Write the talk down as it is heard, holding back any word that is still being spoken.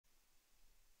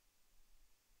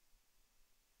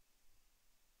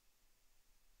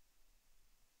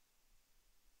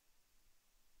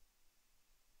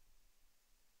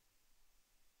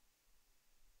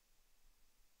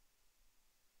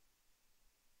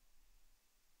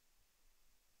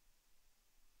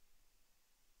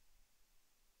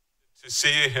To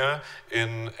see you here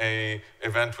in an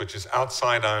event which is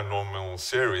outside our normal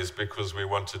series because we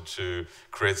wanted to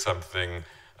create something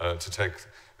to take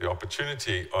the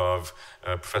opportunity of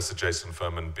Professor Jason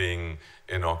Furman being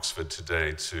in Oxford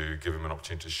today to give him an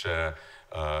opportunity to share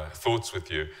thoughts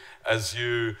with you. As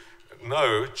you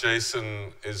know,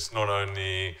 Jason is not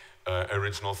only an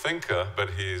original thinker,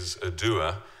 but he's a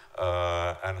doer.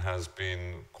 And has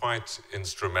been quite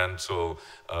instrumental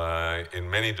in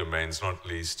many domains, not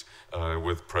least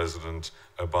with President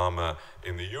Obama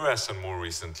in the US and more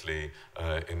recently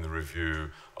in the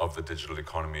review of the digital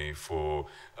economy for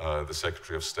the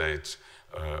Secretary of State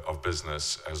of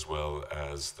Business as well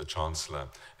as the Chancellor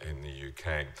in the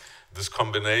UK. This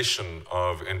combination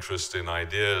of interest in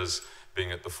ideas,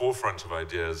 being at the forefront of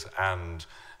ideas and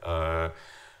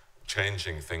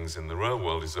changing things in the real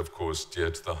world is, of course,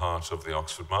 dear to the heart of the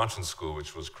Oxford Martin School,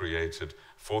 which was created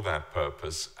for that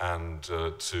purpose, and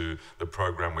to the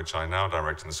program which I now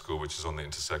direct in the school, which is on the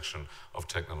intersection of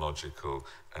technological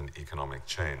and economic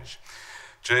change.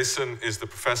 Jason is the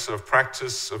Professor of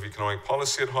Practice of Economic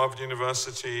Policy at Harvard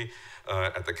University,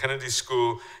 at the Kennedy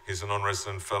School. He's a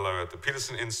non-resident fellow at the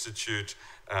Peterson Institute,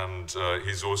 and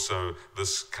he's also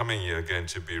this coming year going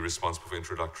to be responsible for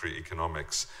introductory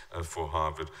economics for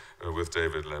Harvard with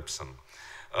David Lepson.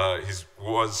 He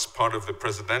was part of the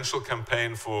presidential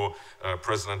campaign for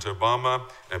President Obama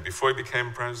before he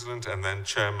became president, and then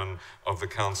chairman of the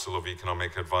Council of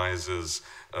Economic Advisors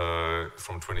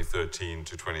from 2013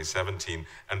 to 2017,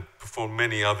 and performed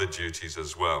many other duties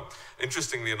as well.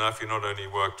 Interestingly enough, he not only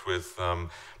worked with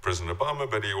President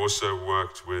Obama, but he also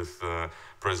worked with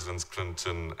Presidents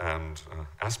Clinton and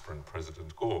aspirant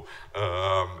President Gore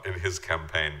in his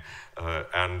campaign,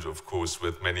 and of course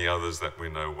with many others that we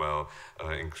know well,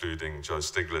 including Joe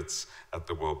Stiglitz at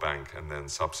the World Bank and then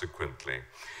subsequently.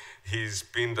 He's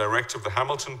been director of the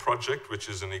Hamilton Project, which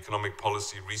is an economic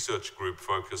policy research group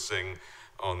focusing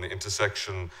on the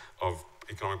intersection of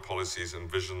economic policies and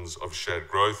visions of shared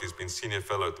growth. He's been senior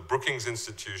fellow at the Brookings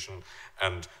Institution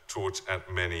and taught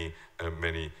at many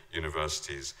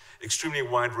universities. Extremely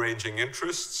wide-ranging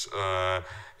interests,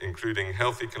 including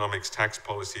health economics, tax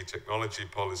policy, technology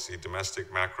policy,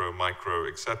 domestic, macro, micro,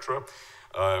 etc.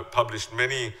 Published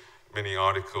many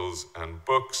articles and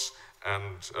books,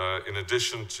 and in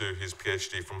addition to his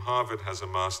PhD from Harvard, has a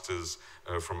master's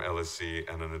from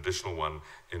LSE and an additional one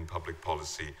in public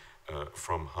policy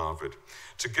from Harvard.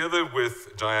 Together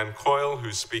with Diane Coyle,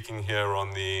 who's speaking here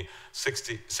on the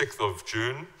 6th of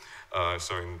June,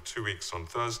 so in 2 weeks on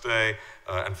Thursday,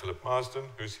 and Philip Marsden,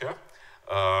 who's here.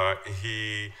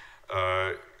 He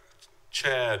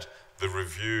chaired the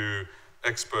review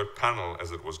expert panel,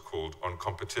 as it was called, on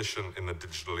competition in the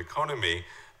digital economy,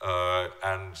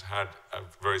 and had a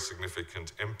very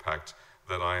significant impact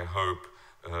that I hope,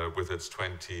 with its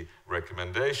 20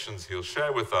 recommendations, he'll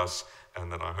share with us, and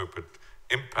that I hope it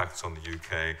impacts on the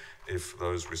UK if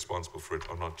those responsible for it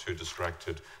are not too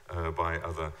distracted by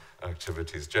other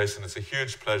activities. Jason, it's a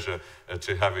huge pleasure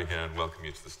to have you here and welcome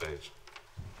you to the stage.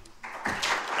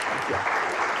 Thank you.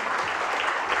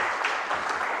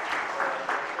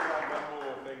 One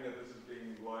more thing, that this is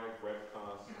being live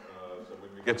webcast, so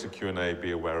when we get to Q&A,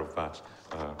 be aware of that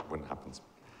when it happens.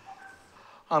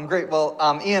 Great. Well,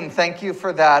 Ian, thank you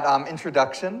for that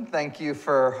introduction. Thank you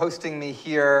for hosting me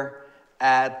here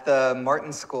at the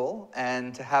Martin School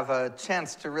and to have a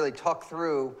chance to really talk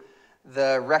through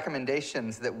the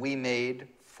recommendations that we made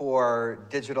for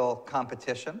digital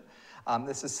competition.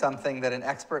 This is something that an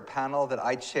expert panel that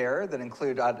I chair that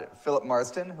include Philip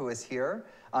Marsden, who is here,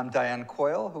 Diane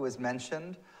Coyle, who was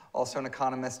mentioned, also an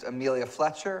economist, Amelia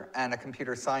Fletcher, and a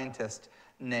computer scientist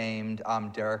named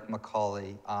Derek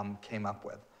Macaulay came up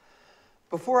with.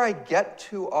 Before I get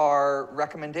to our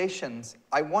recommendations,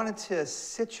 I wanted to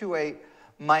situate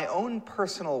my own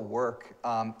personal work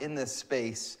in this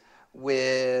space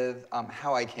with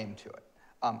how I came to it.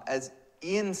 As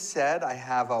Ian said, I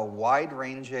have a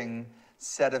wide-ranging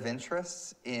set of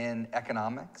interests in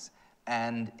economics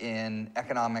and in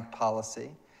economic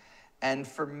policy. And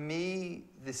for me,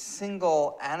 the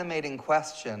single animating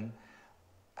question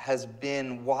has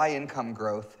been why income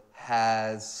growth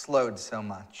has slowed so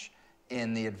much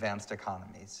in the advanced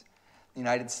economies. In the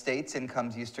United States,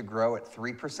 incomes used to grow at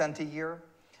 3% a year.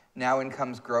 Now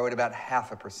incomes grow at about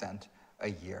 0.5% a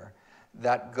year.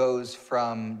 That goes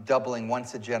from doubling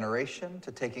once a generation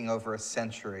to taking over a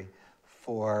century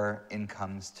for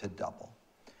incomes to double.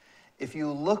 If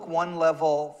you look one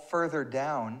level further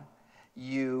down,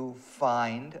 you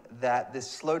find that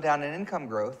this slowdown in income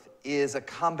growth is a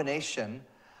combination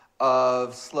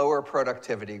of slower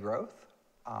productivity growth,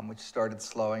 which started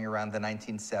slowing around the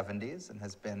 1970s and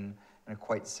has been and a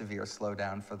quite severe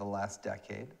slowdown for the last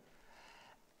decade.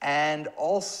 And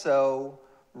also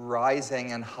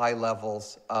rising and high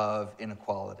levels of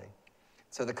inequality.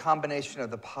 So the combination of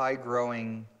the pie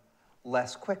growing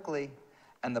less quickly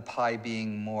and the pie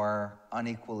being more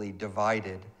unequally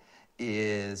divided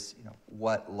is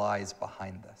what lies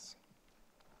behind this.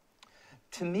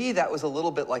 To me, that was a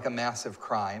little bit like a massive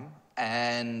crime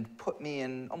and put me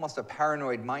in almost a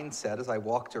paranoid mindset as I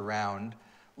walked around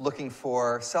looking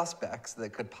for suspects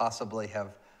that could possibly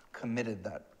have committed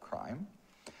that crime.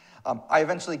 I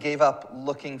eventually gave up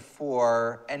looking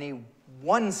for any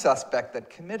one suspect that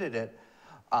committed it,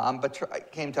 but I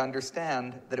came to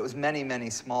understand that it was many, many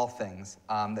small things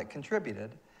that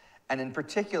contributed. And in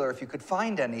particular, if you could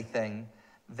find anything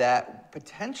that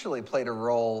potentially played a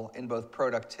role in both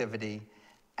productivity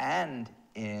and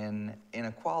in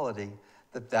inequality,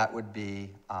 that would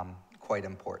be quite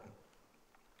important.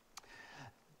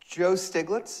 Joe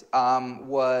Stiglitz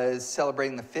was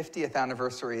celebrating the 50th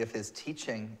anniversary of his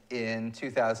teaching in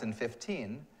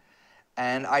 2015,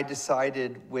 and I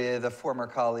decided with a former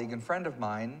colleague and friend of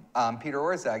mine, Peter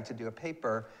Orszag, to do a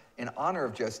paper in honor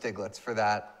of Joe Stiglitz for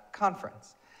that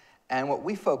conference. And what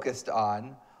we focused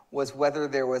on was whether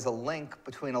there was a link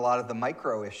between a lot of the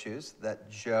micro issues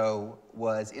that Joe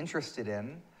was interested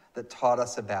in, that taught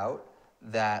us about,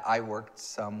 that I worked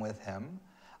some with him,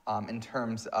 in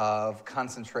terms of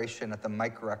concentration at the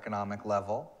microeconomic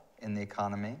level in the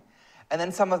economy, and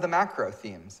then some of the macro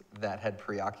themes that had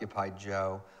preoccupied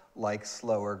Joe, like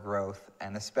slower growth,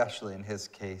 and especially in his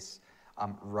case,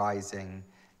 rising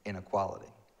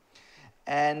inequality.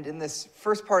 And in this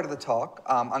first part of the talk,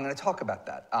 I'm going to talk about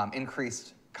that,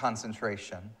 increased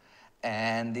concentration,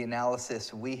 and the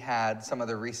analysis we had, some of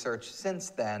the research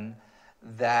since then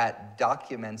that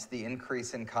documents the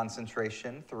increase in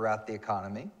concentration throughout the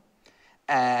economy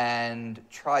and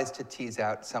tries to tease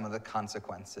out some of the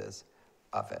consequences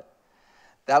of it.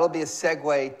 That'll be a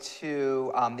segue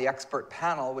to the expert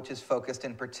panel, which is focused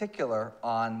in particular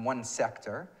on one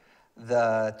sector,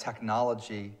 the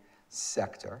technology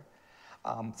sector.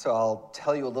 So I'll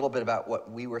tell you a little bit about what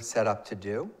we were set up to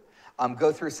do,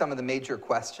 go through some of the major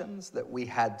questions that we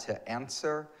had to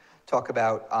answer, talk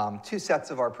about two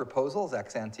sets of our proposals,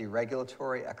 ex ante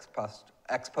regulatory,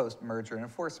 ex post merger and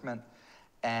enforcement,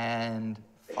 and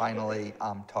finally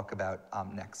talk about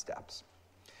next steps.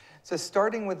 So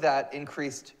starting with that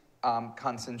increased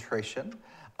concentration,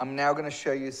 I'm now going to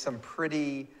show you some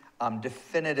pretty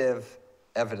definitive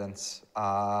evidence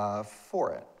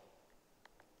for it.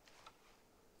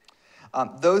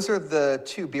 Those are the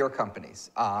two beer companies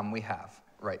we have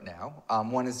right now.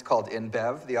 One is called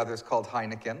InBev, the other is called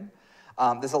Heineken.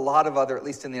 There's a lot of other, at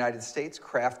least in the United States,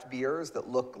 craft beers that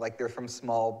look like they're from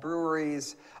small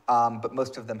breweries, but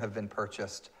most of them have been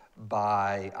purchased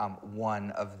by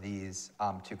one of these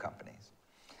two companies.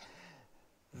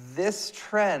 This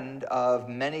trend of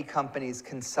many companies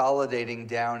consolidating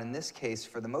down, in this case,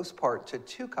 for the most part, to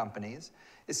two companies,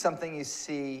 is something you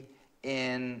see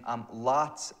in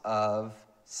lots of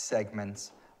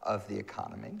segments of the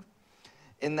economy.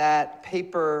 In that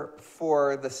paper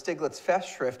for the Stiglitz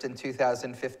Festschrift in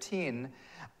 2015,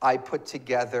 I put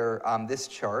together this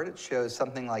chart. It shows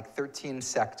something like 13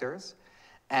 sectors,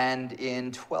 and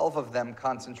in 12 of them,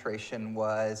 concentration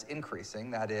was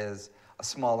increasing. That is, a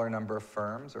smaller number of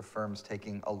firms, or firms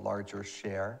taking a larger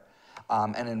share,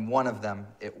 and in one of them,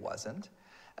 it wasn't.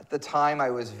 At the time,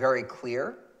 I was very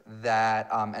clear that,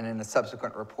 and in a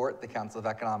subsequent report the Council of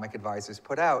Economic Advisors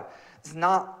put out, it's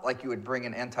not like you would bring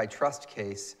an antitrust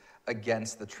case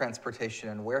against the transportation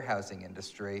and warehousing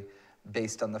industry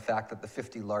based on the fact that the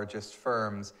 50 largest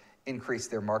firms increased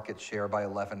their market share by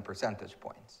 11 percentage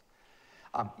points.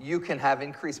 You can have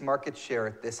increased market share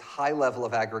at this high level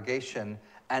of aggregation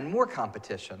and more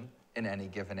competition in any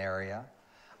given area.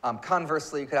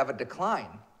 Conversely, you could have a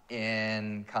decline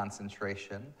in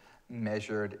concentration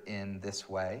measured in this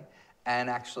way, and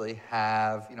actually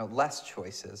have less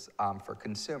choices for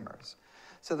consumers.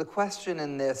 So the question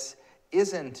in this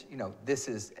isn't, this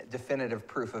is definitive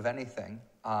proof of anything.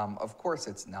 Of course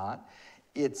it's not.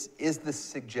 Is this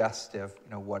suggestive?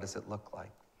 What does it look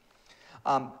like?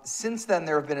 Since then,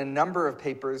 there have been a number of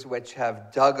papers which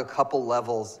have dug a couple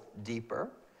levels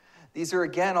deeper. These are,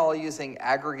 again, all using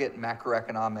aggregate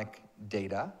macroeconomic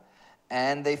data.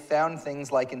 And they found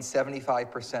things like in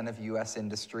 75% of US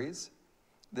industries,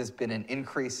 there's been an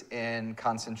increase in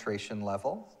concentration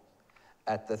level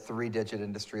at the 3-digit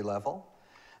industry level.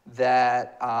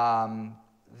 That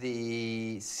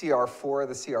the CR4,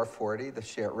 the CR40,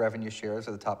 the revenue shares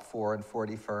of the top 4 and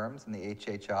 40 firms, and the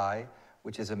HHI,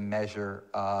 which is a measure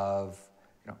of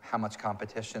how much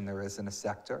competition there is in a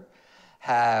sector,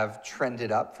 have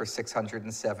trended up for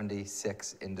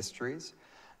 676 industries.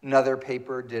 Another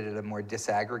paper did it a more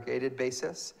disaggregated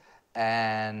basis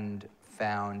and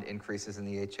found increases in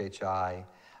the HHI,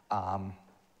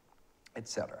 et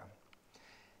cetera.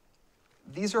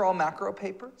 These are all macro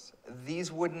papers.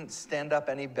 These wouldn't stand up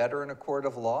any better in a court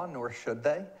of law, nor should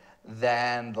they,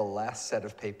 than the last set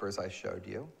of papers I showed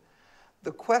you.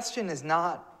 The question is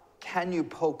not, can you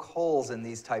poke holes in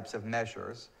these types of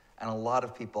measures? And a lot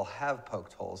of people have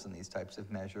poked holes in these types of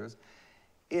measures.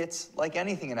 It's like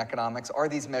anything in economics, are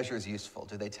these measures useful?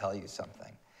 Do they tell you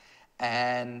something?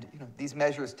 And these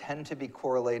measures tend to be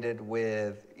correlated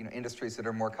with industries that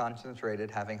are more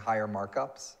concentrated having higher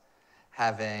markups,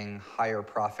 having higher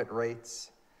profit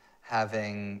rates,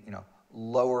 having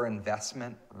lower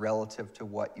investment relative to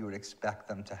what you would expect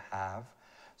them to have.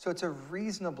 So it's a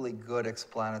reasonably good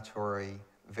explanatory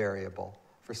variable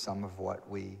for some of what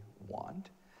we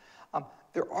want.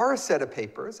 There are a set of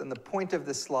papers, and the point of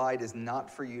this slide is not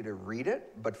for you to read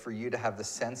it, but for you to have the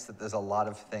sense that there's a lot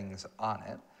of things on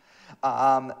it,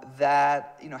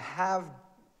 that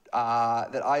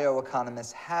IO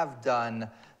economists have done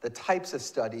the types of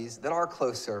studies that are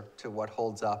closer to what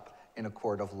holds up in a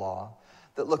court of law,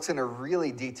 that looks in a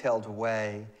really detailed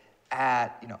way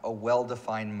at a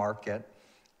well-defined market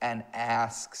and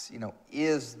asks,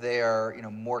 is there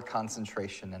more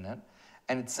concentration in it?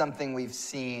 And it's something we've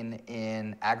seen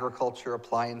in agriculture,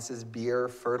 appliances, beer,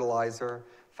 fertilizer,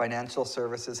 financial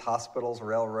services, hospitals,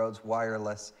 railroads,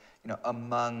 wireless,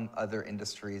 among other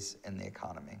industries in the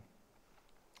economy.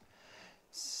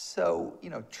 So,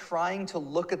 trying to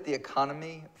look at the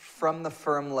economy from the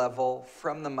firm level,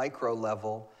 from the micro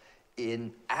level,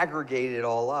 and aggregate it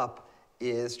all up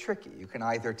is tricky. You can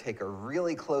either take a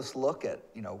really close look at,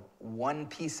 one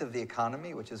piece of the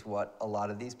economy, which is what a lot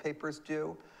of these papers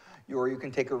do, or you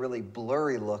can take a really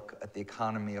blurry look at the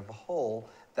economy of a whole.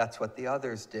 That's what the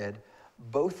others did.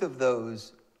 Both of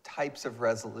those types of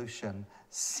resolution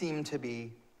seem to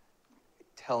be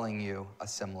telling you a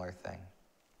similar thing.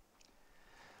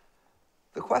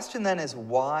 The question then is,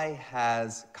 why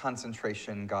has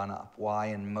concentration gone up? Why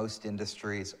in most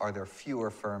industries are there fewer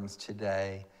firms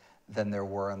today than there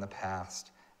were in the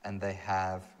past, and they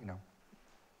have,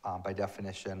 by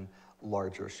definition,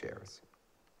 larger shares?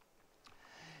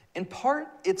 In part,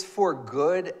 it's for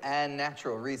good and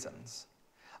natural reasons.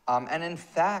 And in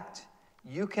fact,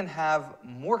 you can have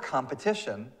more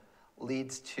competition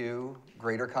leads to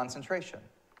greater concentration.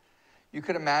 You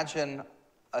could imagine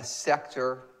a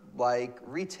sector like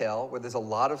retail where there's a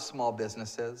lot of small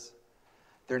businesses.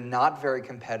 They're not very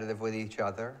competitive with each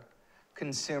other.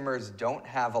 Consumers don't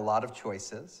have a lot of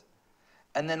choices.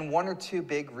 And then one or two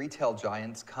big retail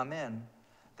giants come in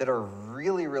that are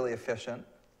really, really efficient,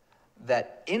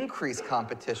 that increase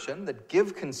competition, that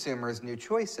give consumers new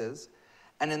choices,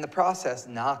 and in the process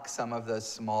knock some of those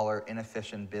smaller,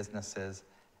 inefficient businesses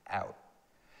out.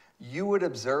 You would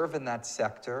observe in that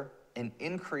sector an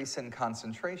increase in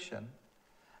concentration.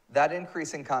 That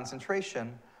increase in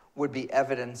concentration would be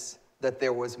evidence that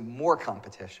there was more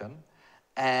competition,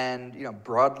 and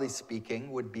broadly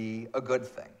speaking, would be a good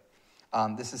thing.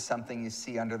 This is something you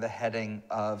see under the heading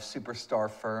of superstar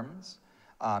firms.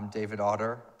 David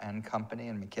Autor and company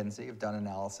and McKinsey have done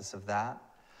analysis of that.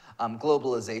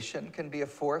 Globalization can be a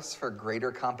force for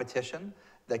greater competition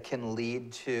that can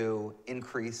lead to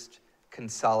increased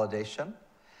consolidation.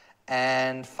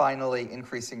 And finally,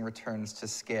 increasing returns to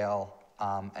scale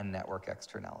and network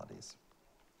externalities.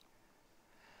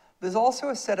 There's also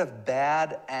a set of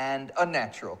bad and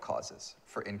unnatural causes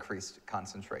for increased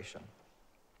concentration.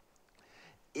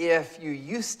 If you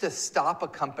used to stop a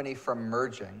company from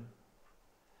merging,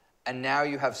 and now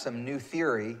you have some new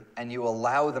theory and you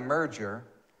allow the merger,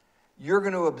 you're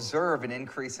going to observe an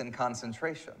increase in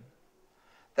concentration.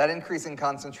 That increase in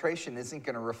concentration isn't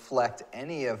going to reflect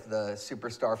any of the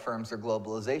superstar firms or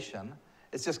globalization.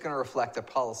 It's just going to reflect a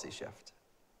policy shift.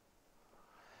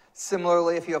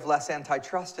 Similarly, if you have less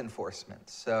antitrust enforcement,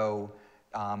 so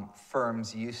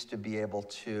firms used to be able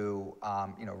to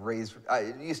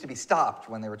it used to be stopped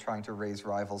when they were trying to raise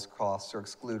rivals' costs or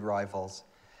exclude rivals,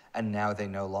 and now they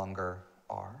no longer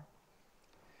are.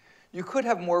 You could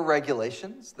have more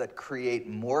regulations that create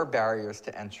more barriers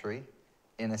to entry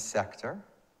in a sector.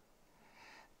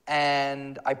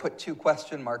 And I put 2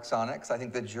 question marks on it, because I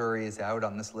think the jury is out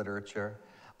on this literature.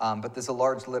 But there's a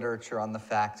large literature on the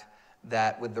fact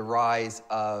that with the rise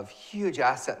of huge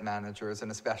asset managers, and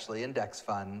especially index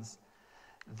funds,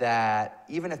 that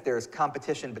even if there's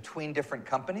competition between different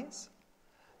companies,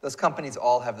 those companies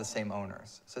all have the same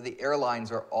owners. So the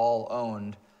airlines are all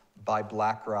owned by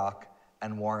BlackRock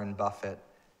and Warren Buffett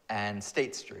and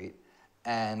State Street.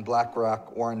 And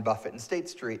BlackRock, Warren Buffett, and State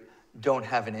Street don't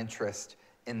have an interest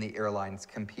in the airlines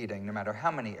competing, no matter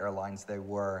how many airlines they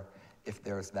were, if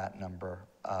there's that number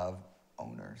of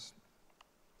owners.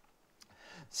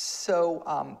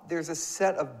 So there's a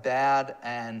set of bad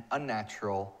and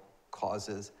unnatural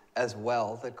causes as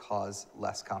well that cause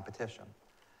less competition.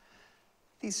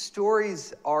 These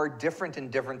stories are different in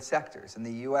different sectors. In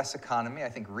the US economy, I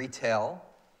think retail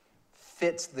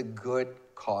fits the good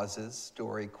causes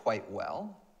story quite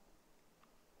well.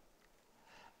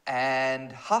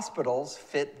 And hospitals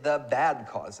fit the bad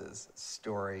causes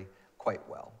story quite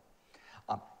well.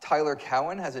 Tyler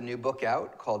Cowen has a new book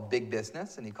out called Big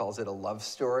Business, and he calls it a love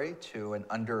story to an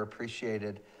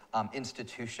underappreciated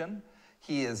institution.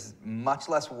 He is much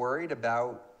less worried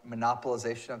about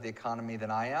monopolization of the economy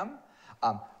than I am,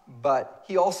 but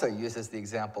he also uses the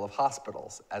example of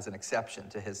hospitals as an exception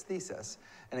to his thesis,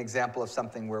 an example of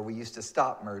something where we used to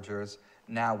stop mergers,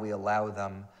 now we allow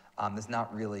them. There's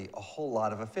not really a whole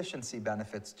lot of efficiency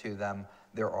benefits to them.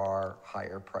 There are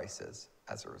higher prices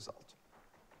as a result.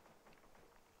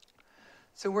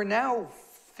 So we're now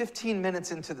 15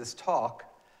 minutes into this talk,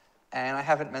 and I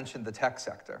haven't mentioned the tech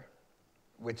sector,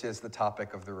 which is the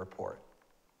topic of the report.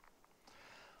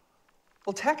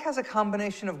 Well, tech has a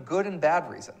combination of good and bad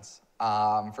reasons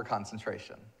for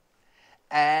concentration.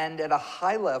 And at a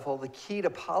high level, the key to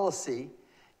policy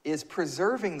is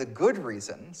preserving the good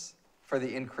reasons for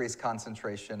the increased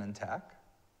concentration in tech.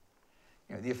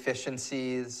 You know, the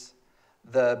efficiencies,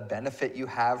 the benefit you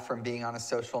have from being on a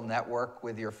social network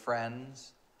with your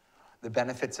friends, the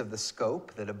benefits of the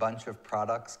scope that a bunch of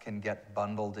products can get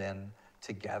bundled in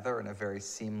together in a very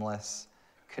seamless,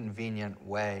 convenient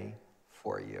way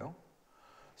for you.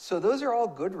 So those are all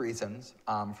good reasons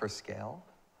for scale.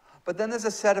 But then there's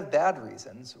a set of bad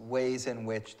reasons, ways in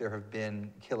which there have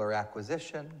been killer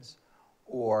acquisitions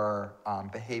or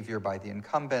behavior by the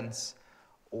incumbents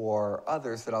or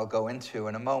others that I'll go into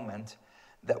in a moment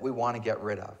that we want to get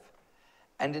rid of.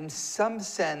 And in some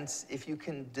sense, if you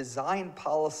can design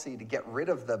policy to get rid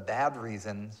of the bad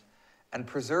reasons and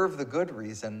preserve the good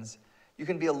reasons, you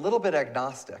can be a little bit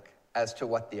agnostic as to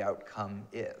what the outcome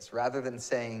is, rather than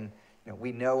saying, you know,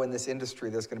 we know in this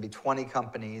industry there's going to be 20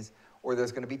 companies or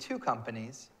there's going to be 2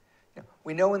 companies. You know,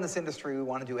 we know in this industry we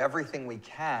want to do everything we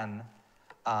can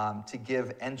to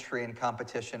give entry and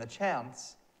competition a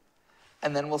chance,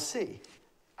 and then we'll see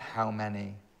how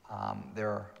many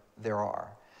there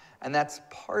are. And that's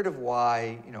part of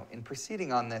why, you know, in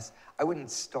proceeding on this, I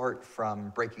wouldn't start from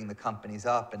breaking the companies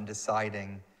up and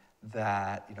deciding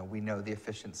that, you know, we know the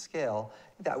efficient scale.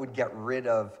 That would get rid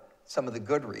of some of the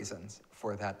good reasons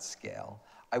for that scale.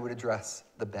 I would address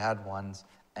the bad ones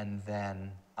and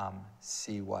then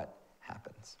see what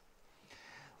happens.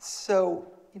 So,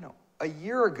 you know, a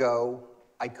year ago,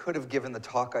 I could have given the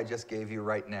talk I just gave you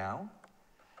right now,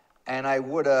 and I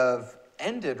would have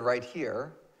ended right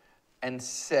here and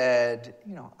said,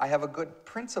 you know, I have a good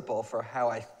principle for how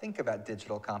I think about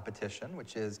digital competition,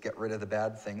 which is get rid of the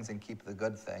bad things and keep the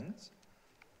good things.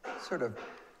 Sort of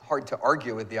hard to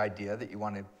argue with the idea that you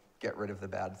want to get rid of the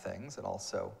bad things, and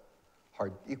also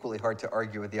equally hard to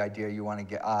argue with the idea you want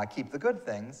to keep the good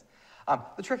things.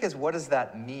 The trick is, what does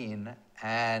that mean,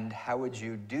 and how would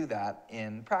you do that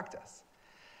in practice?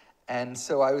 And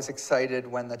so I was excited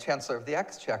when the Chancellor of the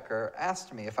Exchequer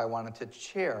asked me if I wanted to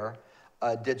chair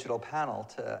a digital panel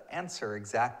to answer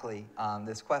exactly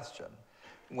this question.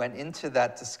 Went into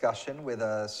that discussion with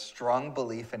a strong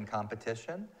belief in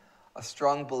competition, a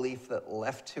strong belief that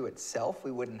left to itself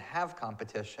we wouldn't have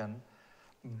competition,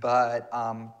 but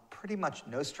pretty much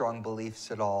no strong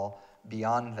beliefs at all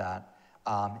beyond that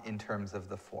in terms of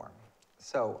the form.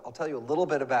 So I'll tell you a little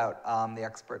bit about the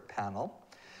expert panel.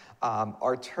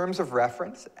 Our terms of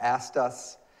reference asked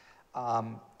us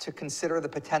to consider the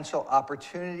potential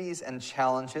opportunities and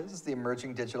challenges the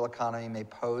emerging digital economy may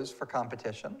pose for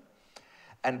competition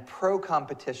and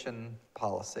pro-competition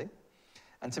policy,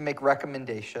 and to make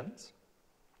recommendations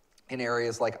in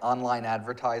areas like online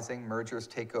advertising, mergers,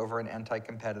 takeover, and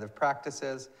anti-competitive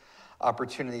practices,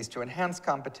 opportunities to enhance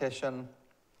competition,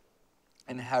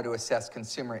 and how to assess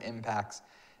consumer impacts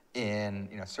in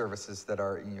services that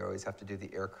are, you always have to do the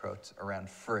air quotes around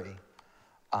free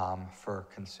for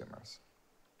consumers.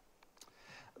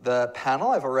 The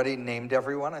panel, I've already named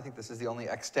everyone. I think this is the only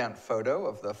extant photo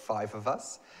of the 5 of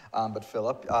us. But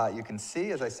Philip, you can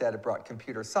see, as I said, it brought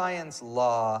computer science,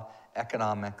 law,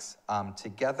 economics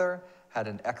together, had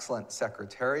an excellent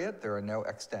secretariat. There are no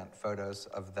extant photos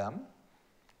of them.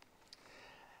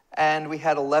 And we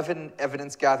had 11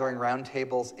 evidence-gathering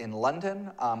roundtables in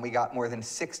London. We got more than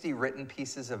 60 written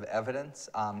pieces of evidence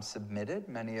submitted,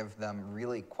 many of them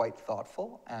really quite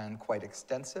thoughtful and quite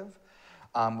extensive.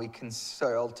 We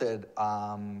consulted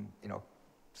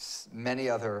many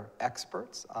other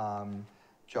experts.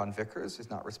 John Vickers is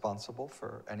not responsible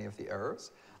for any of the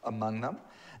errors among them,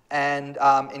 and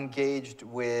engaged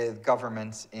with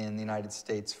governments in the United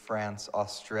States, France,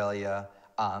 Australia,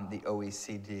 the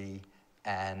OECD,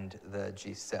 and the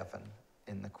G7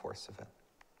 in the course of it.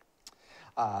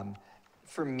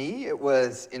 For me, it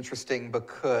was interesting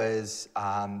because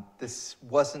this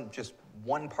wasn't just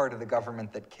one part of the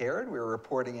government that cared. We were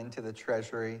reporting into the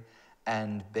Treasury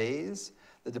and BAYS,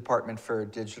 the Department for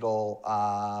Digital,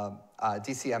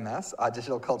 DCMS,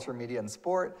 Digital Culture, Media, and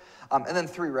Sport, and then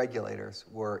 3 regulators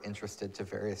were interested to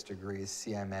various degrees,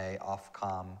 CMA,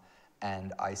 Ofcom,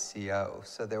 and ICO.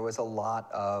 So there was a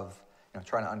lot of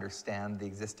trying to understand the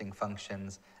existing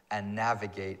functions and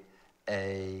navigate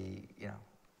a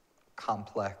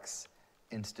complex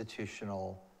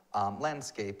institutional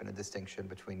landscape and a distinction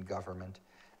between government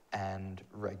and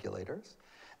regulators.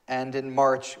 And in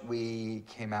March, we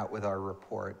came out with our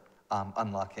report,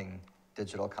 Unlocking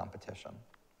Digital Competition.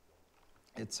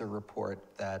 It's a report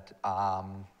that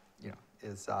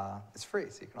is free,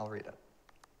 so you can all read it.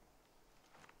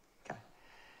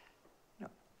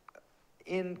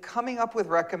 In coming up with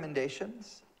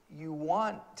recommendations, you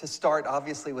want to start,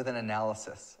 obviously, with an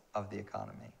analysis of the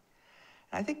economy.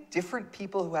 And I think different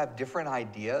people who have different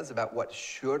ideas about what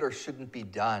should or shouldn't be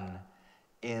done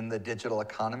in the digital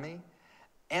economy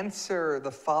answer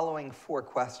the following 4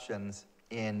 questions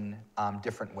in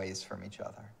different ways from each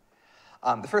other.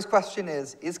 The first question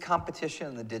is competition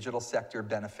in the digital sector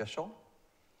beneficial?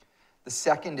 The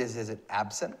second is it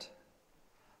absent?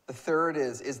 The third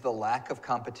is the lack of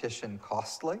competition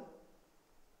costly?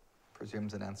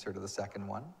 Presumes an answer to the second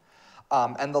one.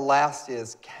 And the last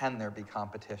is, can there be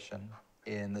competition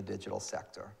in the digital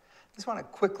sector? I just want to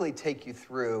quickly take you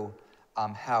through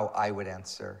how I would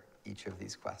answer each of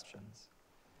these questions.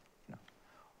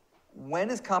 When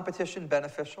is competition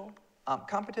beneficial?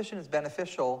 Competition is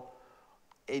beneficial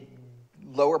at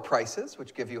lower prices,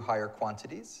 which give you higher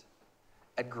quantities,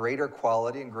 at greater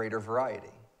quality and greater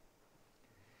variety.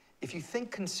 If you think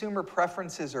consumer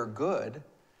preferences are good,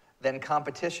 then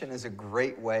competition is a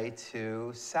great way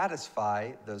to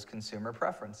satisfy those consumer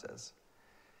preferences.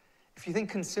 If you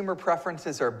think consumer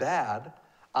preferences are bad,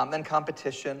 then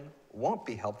competition won't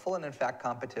be helpful, and in fact,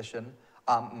 competition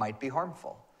might be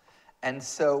harmful. And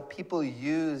so people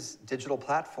use digital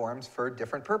platforms for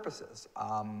different purposes.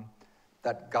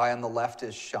 That guy on the left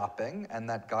is shopping, and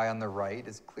that guy on the right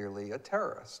is clearly a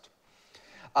terrorist.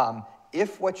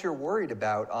 If what you're worried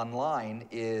about online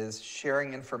is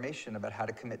sharing information about how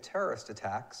to commit terrorist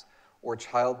attacks, or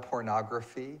child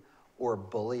pornography, or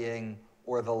bullying,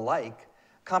 or the like,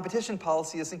 competition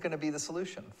policy isn't going to be the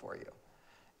solution for you.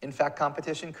 In fact,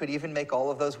 competition could even make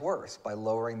all of those worse by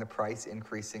lowering the price,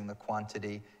 increasing the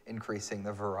quantity, increasing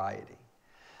the variety.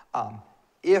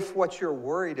 If what you're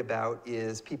worried about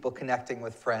is people connecting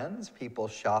with friends, people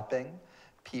shopping,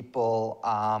 people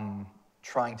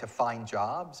trying to find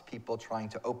jobs, people trying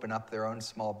to open up their own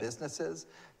small businesses,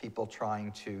 people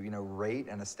trying to rate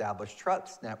and establish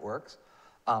trust networks,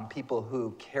 people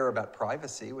who care about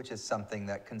privacy, which is something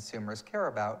that consumers care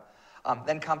about,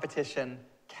 then competition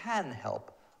can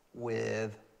help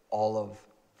with all of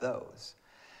those.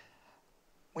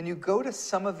 When you go to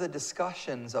some of the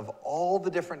discussions of all the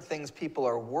different things people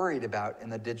are worried about in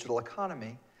the digital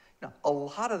economy, a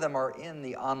lot of them are in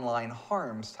the online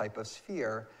harms type of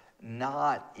sphere,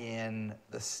 not in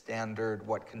the standard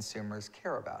what consumers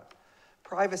care about.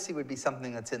 Privacy would be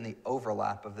something that's in the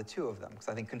overlap of the two of them, because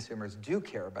I think consumers do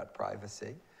care about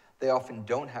privacy. They often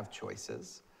don't have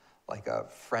choices. Like a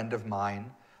friend of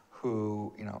mine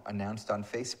who announced on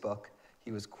Facebook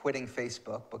he was quitting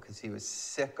Facebook because he was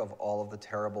sick of all of the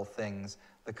terrible things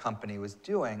the company was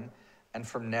doing, and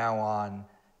from now on,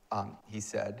 he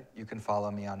said, you can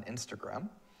follow me on Instagram.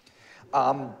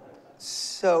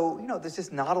 So, there's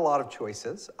just not a lot of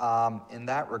choices in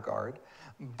that regard.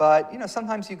 But,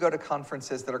 sometimes you go to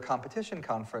conferences that are competition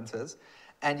conferences,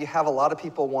 and you have a lot of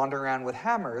people wandering around with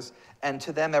hammers, and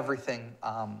to them, everything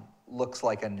looks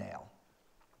like a nail.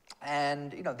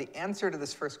 And, the answer to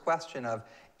this first question of,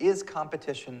 is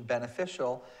competition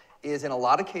beneficial, is in a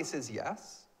lot of cases,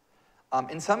 yes.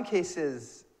 In some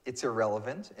cases, it's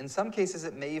irrelevant. In some cases,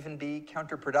 it may even be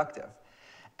counterproductive.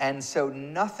 And so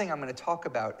nothing I'm going to talk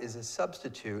about is a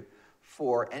substitute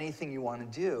for anything you want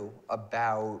to do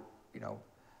about,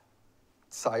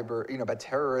 about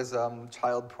terrorism,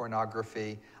 child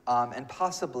pornography, and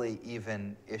possibly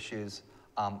even issues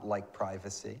like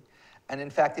privacy. And in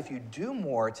fact, if you do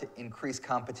more to increase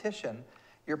competition,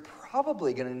 you're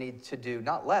probably going to need to do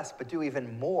not less, but do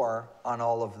even more on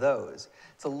all of those.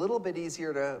 It's a little bit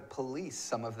easier to police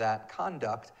some of that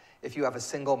conduct if you have a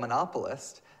single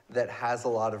monopolist that has a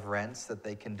lot of rents that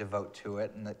they can devote to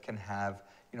it and that can have,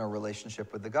 a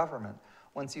relationship with the government.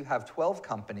 Once you have 12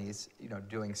 companies,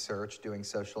 doing search, doing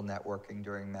social networking,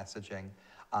 doing messaging,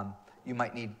 you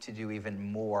might need to do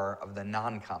even more of the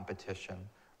non-competition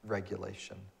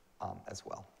regulation as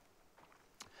well.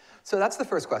 So that's the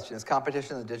first question. Is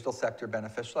competition in the digital sector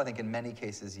beneficial? I think in many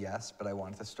cases, yes, but I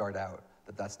wanted to start out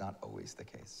that that's not always the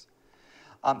case.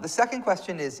 The second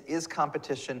question is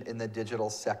competition in the digital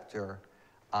sector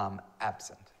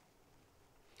absent?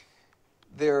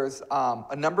 There's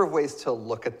a number of ways to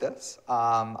look at this.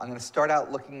 I'm going to start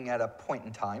out looking at a point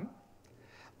in time.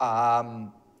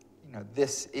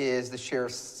 This is the sheer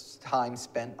time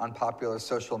spent on popular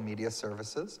social media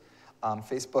services.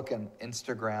 Facebook and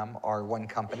Instagram are one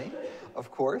company,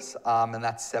 of course, and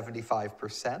that's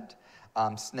 75%.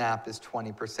 Snap is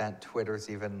 20%, Twitter's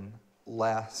even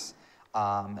less,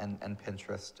 and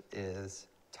Pinterest is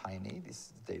tiny. This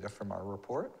is data from our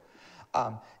report.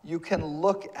 You can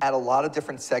look at a lot of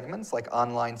different segments like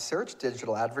online search,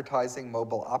 digital advertising,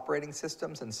 mobile operating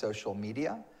systems, and social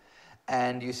media.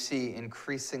 And you see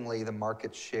increasingly the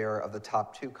market share of the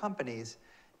top 2 companies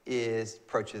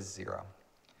approaches 0.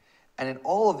 And in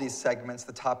all of these segments,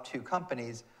 the top 2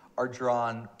 companies are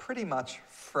drawn pretty much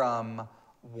from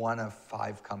one of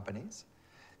 5 companies.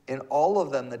 In all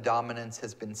of them, the dominance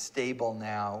has been stable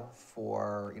now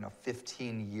for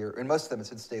 15 years. In most of them, it's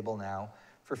been stable now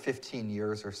for 15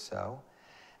 years or so.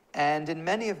 And in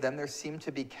many of them, there seem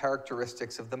to be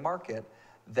characteristics of the market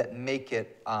that make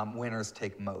it winners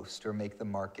take most or make the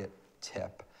market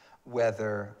tip,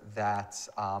 whether that's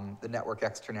the network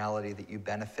externality that you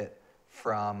benefit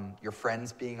from your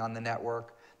friends being on the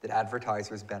network, that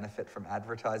advertisers benefit from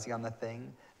advertising on the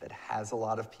thing that has a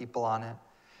lot of people on it.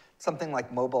 Something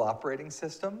like mobile operating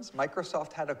systems.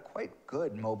 Microsoft had a quite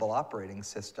good mobile operating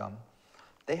system.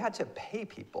 They had to pay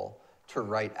people to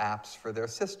write apps for their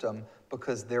system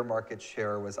because their market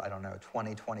share was,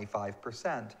 20,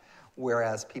 25%,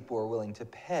 whereas people were willing to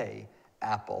pay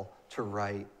Apple to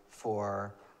write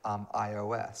for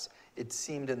iOS. It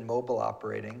seemed in mobile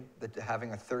operating that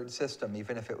having a third system,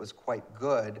 even if it was quite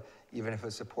good, even if it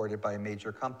was supported by a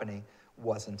major company,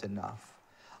 wasn't enough.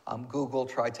 Google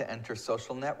tried to enter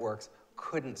social networks,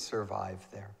 couldn't survive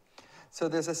there. So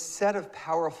there's a set of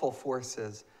powerful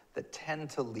forces that tend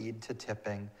to lead to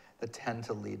tipping, that tend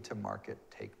to lead to market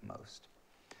take most.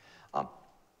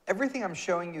 Everything I'm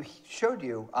showed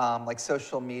you, like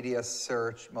social media,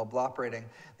 search, mobile operating,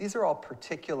 these are all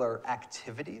particular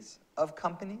activities of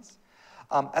companies.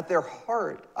 At their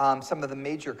heart, some of the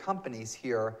major companies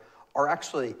here are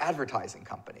actually advertising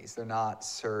companies. They're not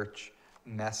search,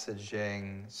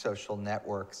 messaging, social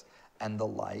networks, and the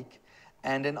like.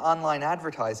 And in online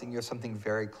advertising, you have something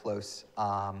very close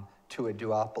to a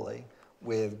duopoly,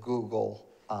 with Google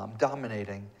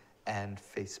dominating and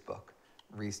Facebook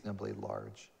reasonably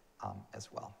large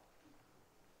as well.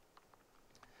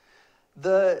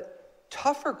 The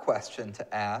tougher question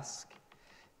to ask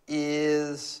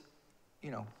is,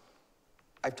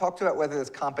 I've talked about whether there's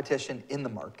competition in the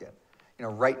market.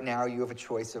 Right now you have a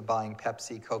choice of buying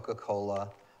Pepsi, Coca-Cola,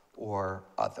 or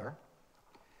other.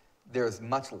 There's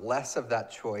much less of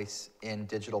that choice in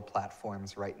digital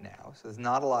platforms right now, so there's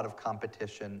not a lot of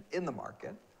competition in the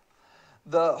market.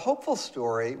 The hopeful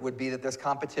story would be that there's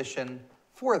competition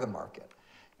for the market.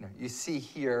 You see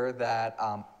here that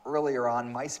earlier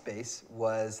on, MySpace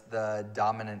was the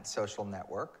dominant social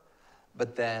network,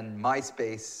 but then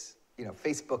MySpace,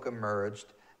 Facebook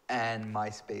emerged, and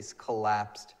MySpace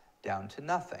collapsed down to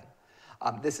nothing.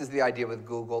 This is the idea with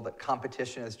Google that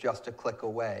competition is just a click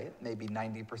away, maybe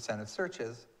 90% of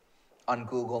searches on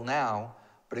Google now,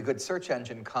 but a good search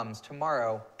engine comes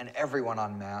tomorrow, and everyone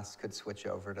en masse could switch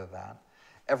over to that.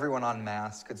 Everyone en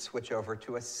masse could switch over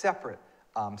to a separate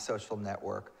social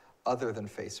network other than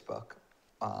Facebook,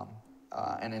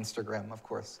 and Instagram, of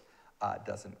course,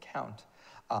 doesn't count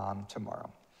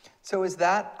tomorrow. So is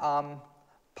that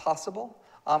possible?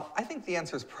 I think the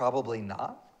answer is probably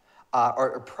not,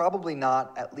 or probably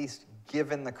not, at least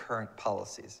given the current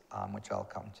policies, which I'll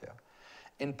come to.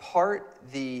 In part,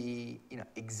 the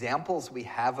examples we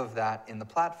have of that in the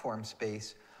platform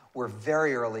space were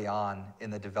very early on in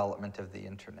the development of the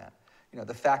internet.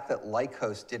 The fact that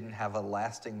Lycos didn't have a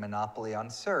lasting monopoly on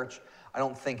search, I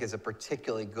don't think is a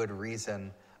particularly good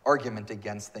reason argument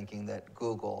against thinking that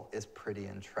Google is pretty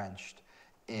entrenched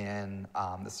in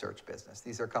the search business.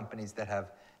 These are companies that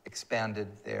have expanded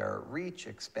their reach,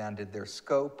 expanded their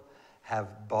scope,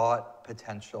 have bought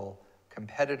potential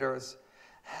competitors,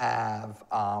 have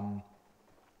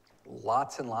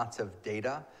lots and lots of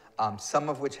data, some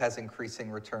of which has increasing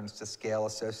returns to scale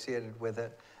associated with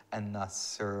it, and thus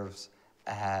serves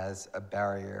as a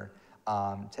barrier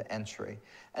to entry.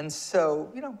 And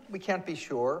so, we can't be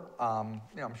sure. I'm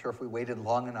sure if we waited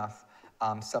long enough,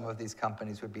 some of these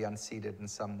companies would be unseated in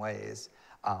some ways.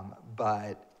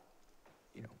 But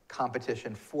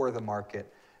competition for the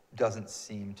market doesn't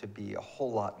seem to be a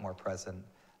whole lot more present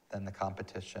than the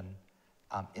competition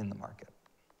in the market.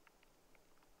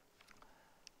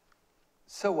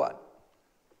 So what?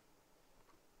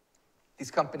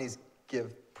 These companies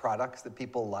give products that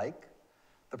people like.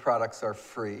 The products are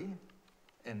free,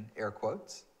 in air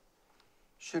quotes.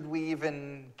 Should we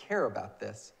even care about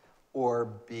this or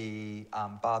be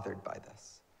bothered by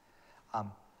this?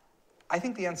 I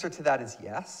think the answer to that is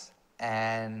yes,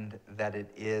 and that it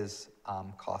is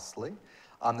costly.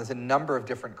 There's a number of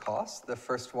different costs. The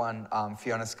first one,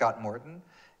 Fiona Scott Morton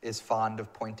is fond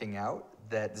of pointing out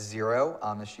that 0,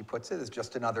 as she puts it, is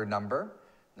just another number.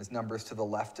 There's numbers to the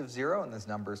left of 0, and there's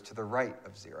numbers to the right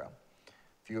of 0.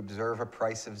 If you observe a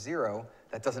price of 0,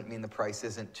 that doesn't mean the price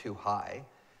isn't too high.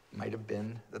 It might have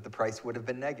been that the price would have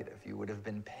been negative. You would have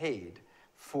been paid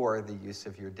for the use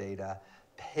of your data,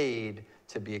 paid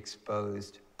to be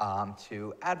exposed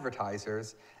to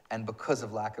advertisers, and because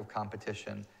of lack of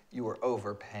competition, you were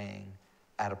overpaying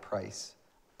at a price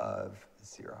of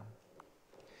 0.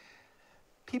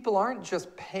 People aren't just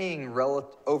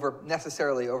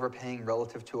necessarily overpaying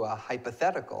relative to a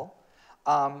hypothetical.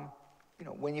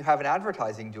 When you have an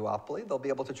advertising duopoly, they'll be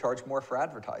able to charge more for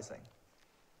advertising.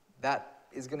 That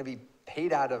is going to be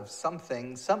paid out of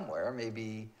something somewhere,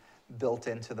 maybe built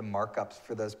into the markups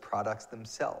for those products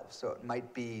themselves. So it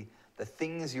might be the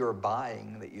things you're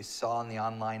buying that you saw in the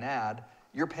online ad,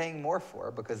 you're paying more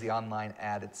for because the online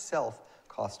ad itself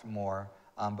cost more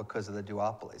because of the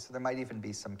duopoly. So there might even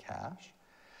be some cash.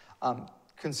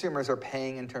 Consumers are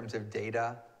paying in terms of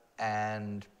data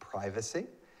and privacy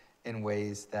in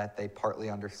ways that they partly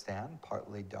understand,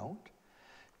 partly don't.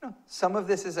 Some of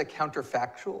this is a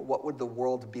counterfactual. What would the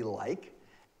world be like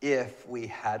if we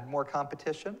had more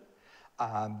competition?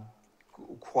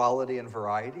 Quality and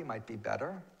variety might be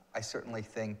better. I certainly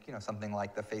think something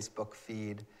like the Facebook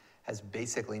feed has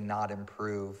basically not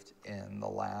improved in the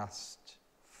last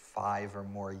 5 or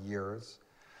more years.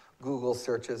 Google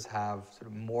searches have sort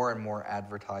of more and more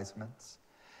advertisements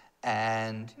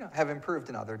and have improved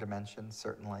in other dimensions,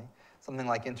 certainly. Something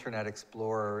like Internet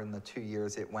Explorer, in the 2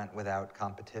 years it went without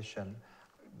competition,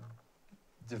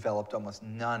 developed almost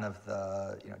none of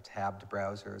the tabbed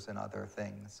browsers and other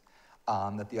things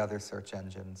that the other search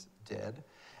engines did.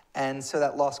 And so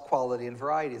that lost quality and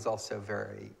variety is also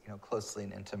very closely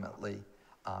and intimately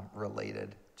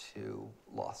related to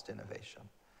lost innovation.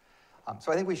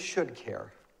 So I think we should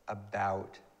care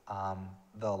about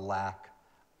the lack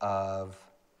of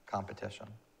competition.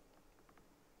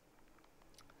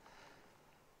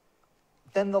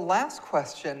 Then the last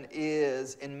question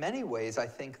is, in many ways, I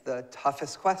think the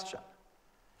toughest question,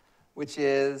 which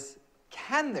is,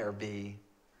 can there be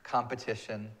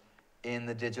competition in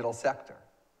the digital sector?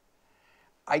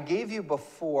 I gave you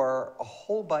before a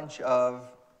whole bunch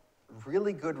of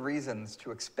really good reasons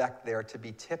to expect there to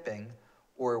be tipping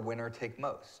or winner take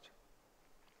most.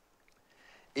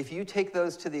 If you take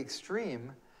those to the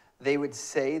extreme, they would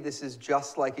say this is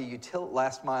just like a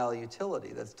last mile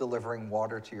utility that's delivering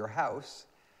water to your house.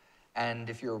 And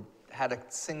if you had a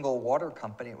single water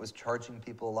company, it was charging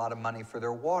people a lot of money for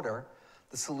their water,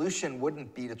 the solution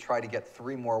wouldn't be to try to get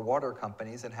 3 more water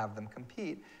companies and have them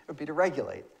compete. It would be to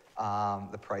regulate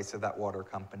the price of that water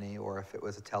company, or if it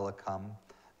was a telecom,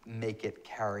 make it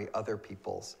carry other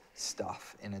people's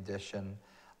stuff in addition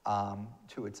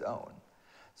to its own.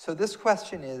 So this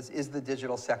question is the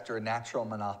digital sector a natural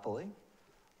monopoly,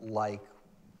 like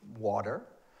water,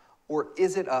 or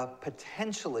is it a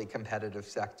potentially competitive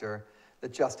sector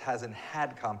that just hasn't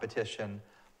had competition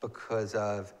because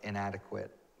of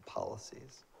inadequate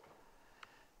policies?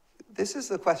 This is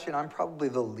the question I'm probably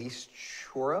the least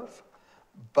sure of,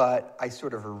 but I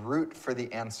sort of root for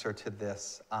the answer to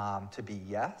this to be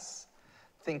yes.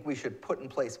 Think we should put in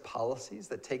place policies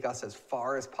that take us as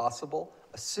far as possible,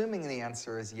 assuming the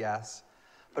answer is yes,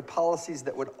 but policies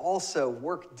that would also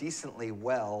work decently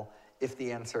well if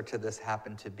the answer to this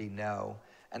happened to be no.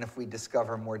 And if we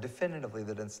discover more definitively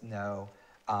that it's no,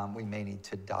 we may need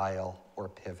to dial or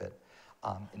pivot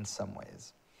in some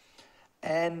ways.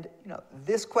 And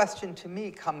this question to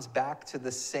me comes back to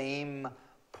the same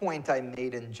point I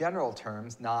made in general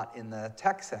terms, not in the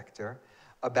tech sector,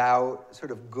 about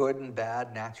sort of good and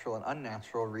bad, natural and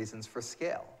unnatural reasons for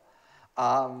scale.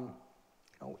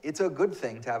 It's a good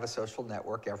thing to have a social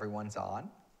network everyone's on.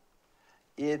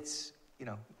 It's,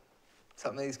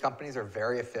 some of these companies are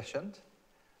very efficient.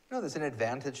 There's an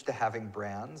advantage to having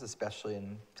brands, especially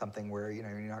in something where, you're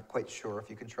not quite sure if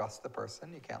you can trust the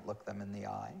person. You can't look them in the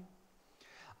eye.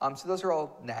 So those are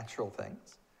all natural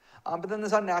things. But then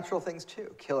there's unnatural things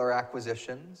too. Killer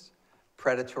acquisitions,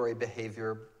 predatory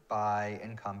behavior by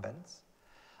incumbents,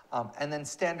 and then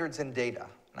standards and data.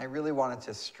 And I really wanted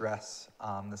to stress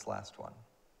this last one.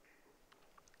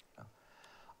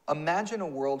 Imagine a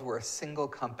world where a single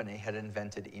company had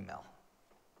invented email.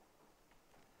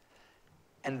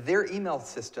 And their email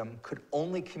system could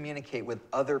only communicate with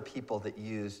other people that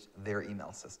used their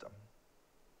email system.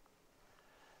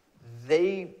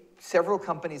 Several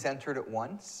companies entered at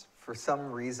once. For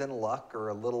some reason, luck or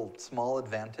a little small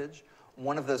advantage,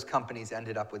 one of those companies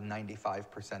ended up with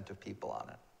 95% of people on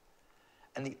it.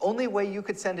 And the only way you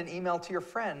could send an email to your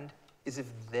friend is if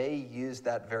they used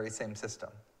that very same system.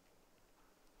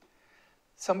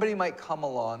 Somebody might come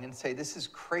along and say, this is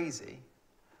crazy.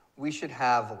 We should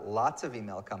have lots of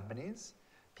email companies.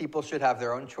 People should have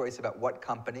their own choice about what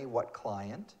company, what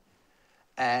client,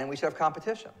 and we should have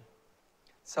competition.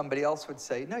 Somebody else would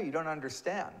say, no, you don't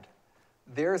understand.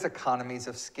 There's economies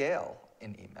of scale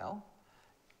in email.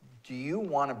 Do you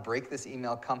want to break this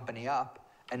email company up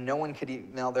and no one could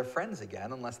email their friends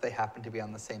again unless they happen to be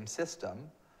on the same system,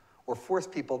 or force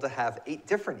people to have 8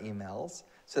 different emails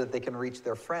so that they can reach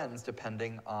their friends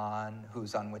depending on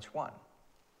who's on which one?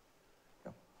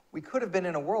 We could have been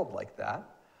in a world like that,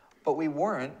 but we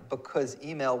weren't because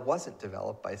email wasn't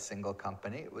developed by a single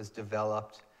company. It was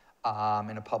developed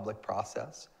in a public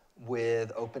process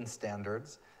with open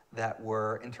standards that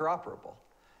were interoperable.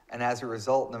 And as a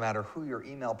result, no matter who your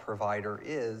email provider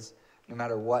is, no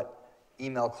matter what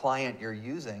email client you're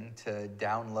using to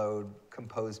download,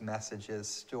 compose messages,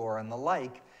 store, and the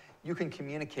like, you can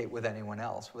communicate with anyone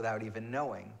else without even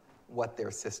knowing what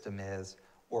their system is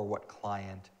or what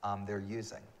client they're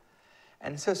using.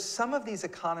 And so some of these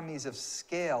economies of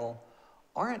scale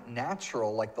aren't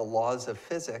natural, like the laws of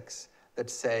physics that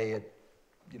say it,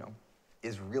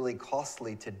 is really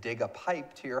costly to dig a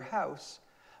pipe to your house,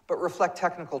 but reflect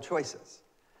technical choices.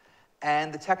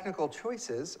 And the technical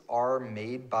choices are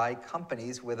made by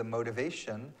companies with a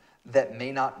motivation that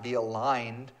may not be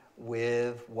aligned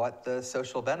with what the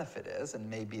social benefit is and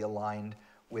may be aligned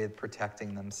with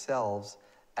protecting themselves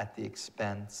at the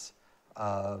expense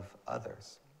of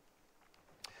others.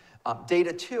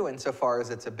 Data, too, insofar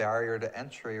as it's a barrier to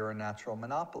entry or a natural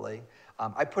monopoly,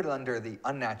 I put it under the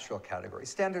unnatural category.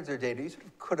 Standards or data, you sort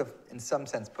of could have, in some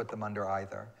sense, put them under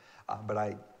either, but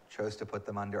I chose to put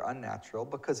them under unnatural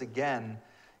because, again,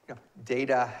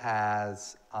 data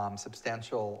has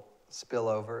substantial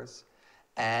spillovers,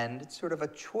 and it's sort of a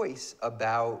choice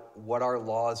about what our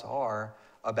laws are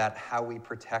about how we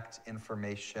protect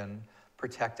information,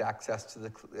 protect access to the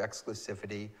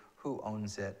exclusivity, who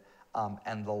owns it,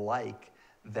 and the like,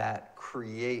 that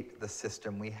create the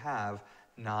system we have,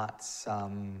 not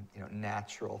some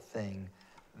natural thing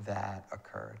that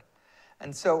occurred.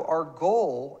 And so our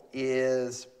goal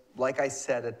is, like I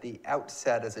said at the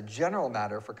outset, as a general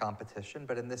matter for competition,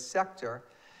 but in this sector,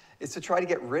 is to try to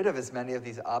get rid of as many of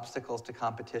these obstacles to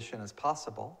competition as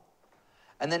possible,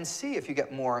 and then see if you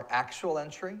get more actual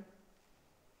entry,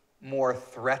 more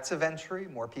threats of entry,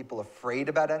 more people afraid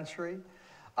about entry,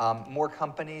 more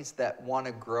companies that want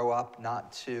to grow up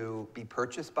not to be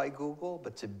purchased by Google,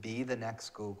 but to be the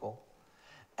next Google,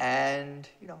 and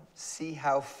see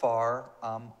how far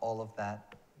all of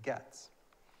that gets.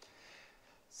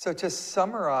 So to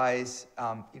summarize,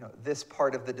 this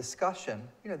part of the discussion,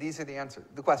 these are the answers,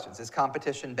 the questions. Is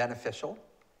competition beneficial?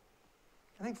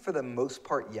 I think for the most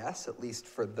part, yes, at least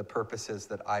for the purposes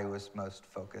that I was most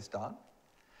focused on.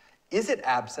 Is it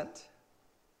absent?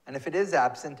 And if it is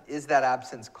absent, is that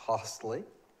absence costly?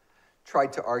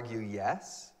 Tried to argue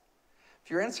yes. If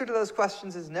your answer to those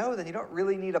questions is no, then you don't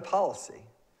really need a policy.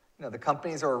 The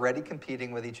companies are already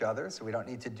competing with each other, so we don't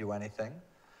need to do anything.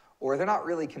 Or they're not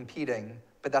really competing,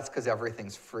 but that's because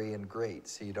everything's free and great,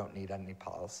 so you don't need any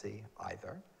policy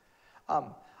either.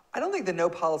 I don't think the no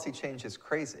policy change is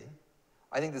crazy.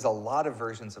 I think there's a lot of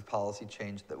versions of policy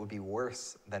change that would be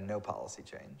worse than no policy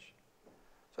change.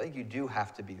 So I think you do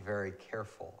have to be very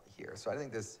careful here. So I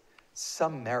think there's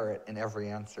some merit in every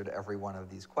answer to every one of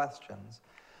these questions.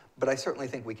 But I certainly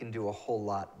think we can do a whole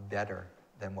lot better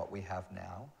than what we have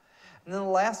now. And then the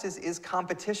last is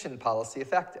competition policy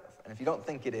effective? And if you don't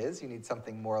think it is, you need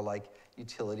something more like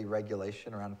utility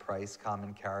regulation around price,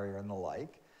 common carrier, and the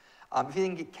like. If you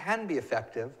think it can be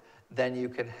effective, then you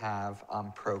can have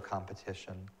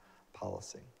pro-competition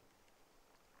policy.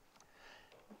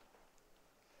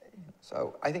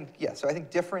 So I think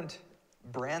different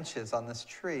branches on this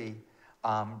tree,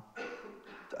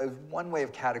 one way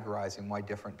of categorizing why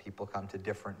different people come to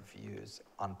different views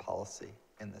on policy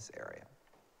in this area.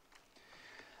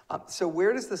 So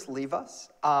where does this leave us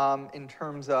in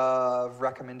terms of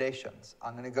recommendations?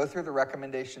 I'm going to go through the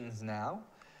recommendations now.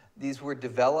 These were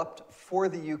developed for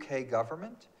the UK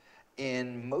government.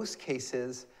 In most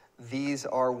cases, these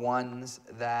are ones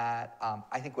that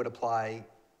I think would apply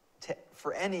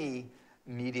for any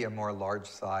medium or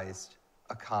large-sized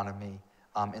economy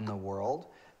in the world,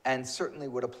 and certainly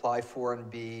would apply for and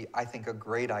be, I think, a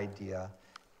great idea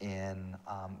in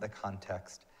the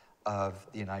context of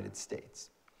the United States.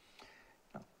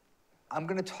 I'm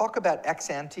going to talk about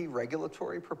ex-ante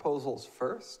regulatory proposals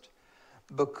first,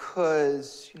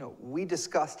 because we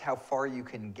discussed how far you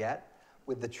can get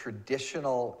with the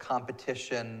traditional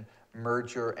competition,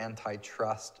 merger,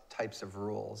 antitrust types of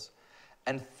rules,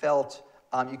 and felt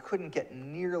you couldn't get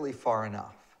nearly far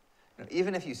enough.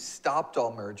 Even if you stopped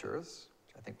all mergers,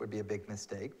 which I think would be a big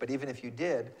mistake, but even if you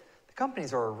did, the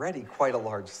companies are already quite a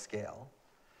large scale.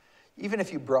 Even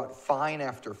if you brought fine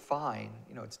after fine,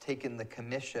 it's taken the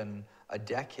commission a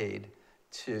decade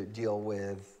to deal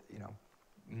with,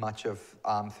 much of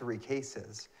 3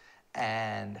 cases,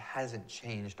 and hasn't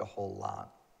changed a whole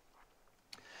lot.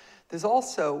 There's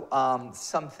also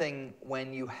something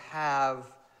when you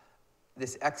have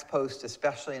this ex post,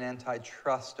 especially an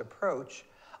antitrust approach,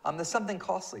 there's something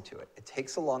costly to it. It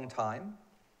takes a long time,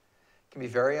 can be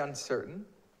very uncertain.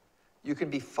 You can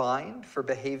be fined for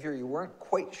behavior you weren't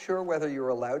quite sure whether you were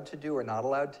allowed to do or not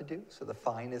allowed to do, so the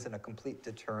fine isn't a complete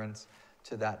deterrence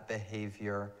to that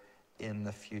behavior in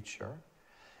the future.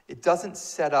 It doesn't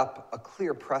set up a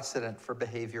clear precedent for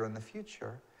behavior in the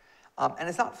future, and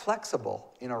it's not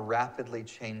flexible in a rapidly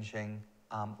changing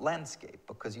landscape,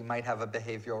 because you might have a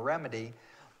behavioral remedy,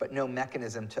 but no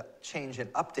mechanism to change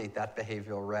and update that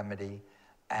behavioral remedy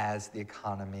as the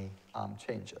economy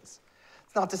changes.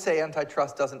 It's not to say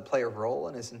antitrust doesn't play a role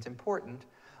and isn't important,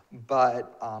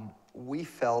 but we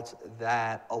felt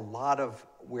that a lot of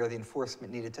where the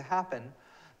enforcement needed to happen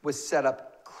was set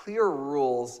up clear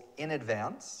rules in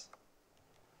advance,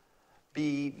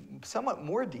 be somewhat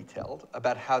more detailed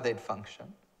about how they'd function,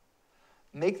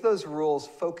 make those rules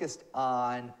focused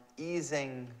on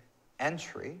easing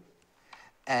entry,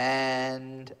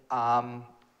 and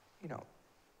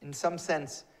in some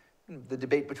sense, the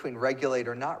debate between regulate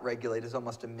or not regulate is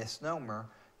almost a misnomer.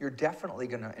 You're definitely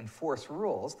going to enforce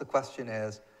rules. The question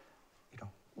is,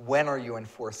 when are you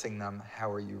enforcing them? How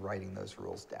are you writing those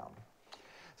rules down?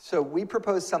 So we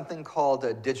proposed something called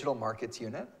a digital markets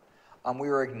unit. We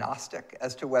were agnostic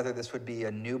as to whether this would be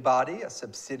a new body, a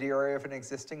subsidiary of an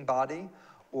existing body,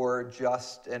 or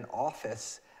just an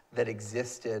office that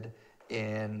existed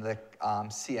in the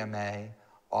CMA,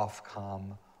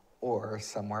 Ofcom, or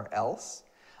somewhere else.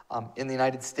 In the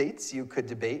United States, you could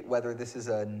debate whether this is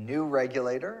a new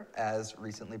regulator, as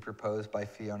recently proposed by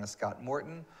Fiona Scott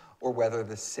Morton, or whether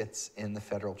this sits in the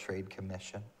Federal Trade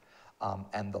Commission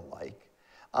and the like.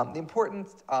 The important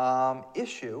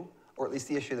issue, or at least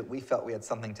the issue that we felt we had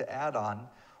something to add on,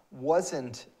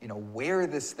 wasn't where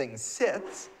this thing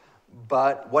sits,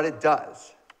 but what it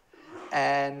does.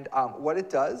 And what it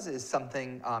does is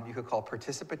something you could call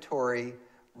participatory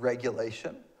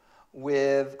regulation,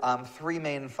 with 3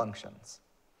 main functions.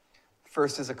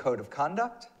 First is a code of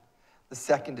conduct, the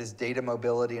second is data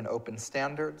mobility and open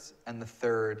standards, and the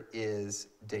third is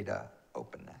data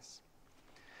openness.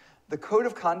 The code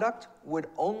of conduct would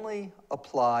only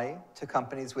apply to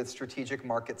companies with strategic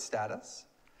market status.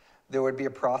 There would be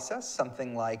a process,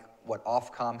 something like what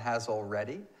Ofcom has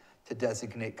already, to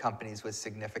designate companies with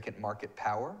significant market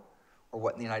power, or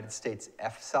what in the United States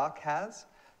FSOC has,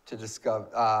 to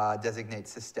designate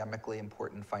systemically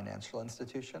important financial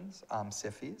institutions,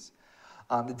 SIFIs.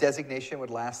 The designation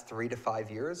would last 3 to 5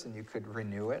 years, and you could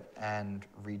renew it and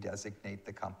redesignate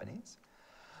the companies.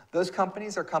 Those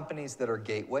companies are companies that are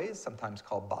gateways, sometimes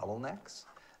called bottlenecks,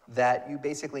 that you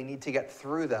basically need to get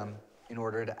through them in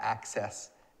order to access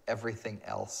everything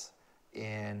else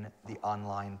in the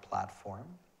online platform.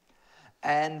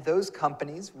 And those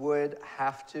companies would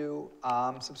have to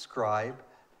subscribe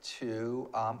to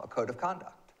a code of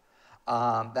conduct.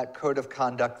 That code of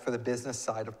conduct for the business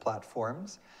side of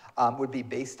platforms would be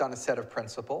based on a set of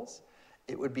principles.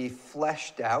 It would be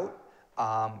fleshed out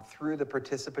through the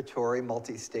participatory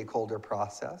multi-stakeholder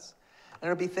process. And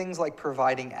it'll be things like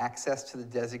providing access to the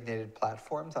designated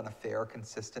platforms on a fair,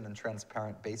 consistent, and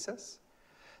transparent basis.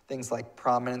 Things like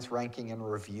prominence, ranking, and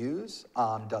reviews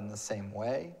done the same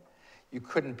way. You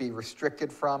couldn't be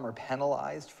restricted from or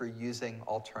penalized for using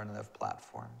alternative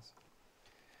platforms.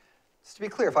 Just to be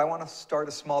clear, if I want to start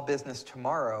a small business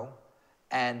tomorrow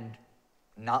and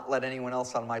not let anyone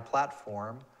else on my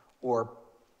platform, or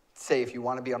say if you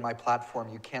want to be on my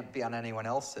platform, you can't be on anyone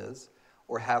else's,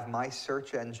 or have my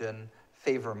search engine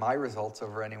favor my results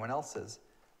over anyone else's,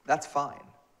 that's fine.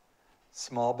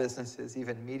 Small businesses,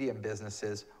 even medium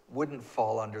businesses, wouldn't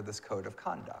fall under this code of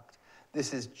conduct.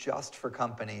 This is just for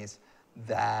companies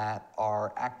that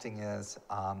are acting as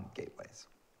gateways.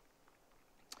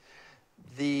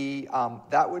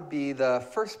 That would be the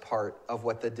first part of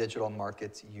what the Digital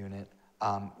Markets Unit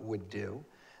would do.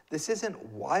 This isn't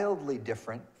wildly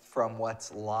different from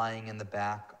what's lying in the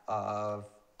back of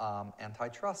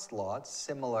antitrust law. It's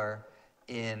similar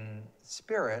in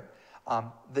spirit.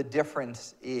 The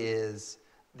difference is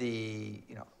the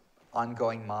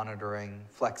ongoing monitoring,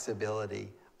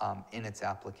 flexibility in its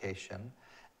application.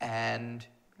 And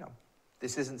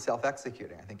this isn't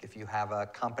self-executing. I think if you have a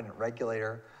competent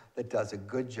regulator that does a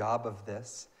good job of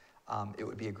this, it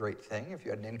would be a great thing. If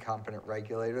you had an incompetent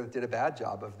regulator that did a bad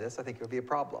job of this, I think it would be a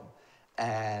problem.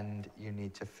 And you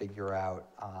need to figure out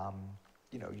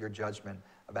your judgment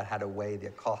about how to weigh the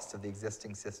cost of the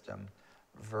existing system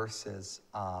versus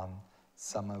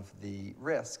some of the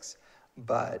risks.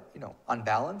 But on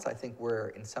balance, I think we're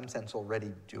in some sense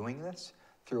already doing this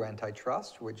through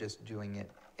antitrust. We're just doing it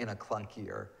in a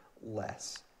clunkier,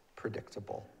 less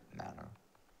predictable manner.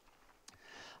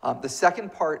 The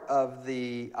second part of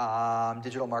the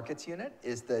Digital Markets Unit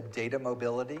is the data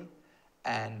mobility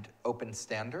and open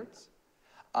standards.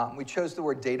 We chose the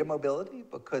word data mobility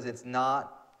because it's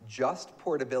not just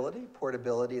portability.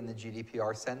 Portability in the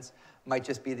GDPR sense might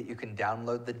just be that you can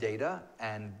download the data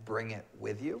and bring it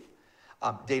with you.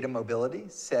 Data mobility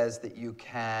says that you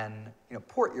can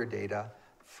port your data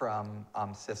from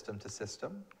system to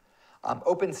system.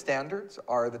 Open standards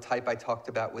are the type I talked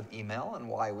about with email and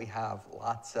why we have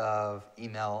lots of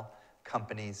email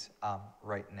companies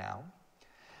right now.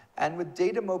 And with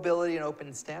data mobility and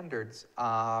open standards,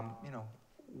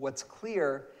 what's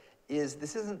clear is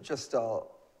this isn't just a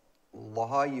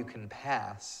law you can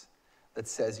pass that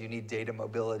says you need data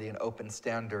mobility and open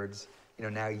standards,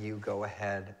 now you go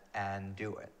ahead and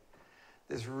do it.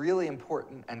 There's really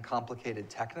important and complicated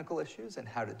technical issues in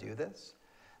how to do this.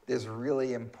 There's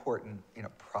really important,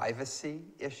 privacy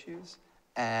issues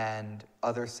and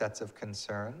other sets of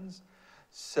concerns.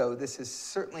 So this is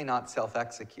certainly not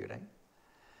self-executing.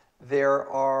 There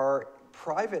are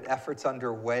private efforts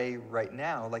underway right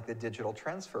now, like the Digital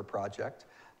Transfer Project,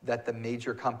 that the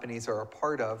major companies are a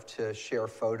part of to share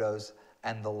photos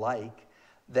and the like,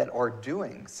 that are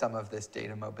doing some of this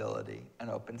data mobility and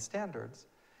open standards.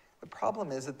 The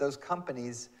problem is that those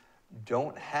companies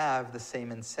don't have the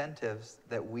same incentives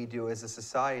that we do as a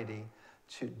society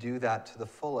to do that to the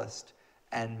fullest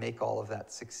and make all of that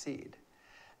succeed.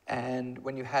 And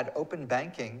when you had open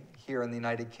banking here in the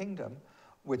United Kingdom,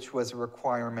 which was a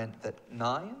requirement that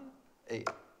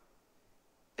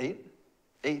eight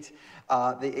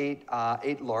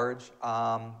large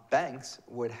banks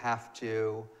would have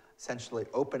to essentially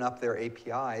open up their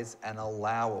APIs and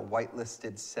allow a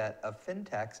whitelisted set of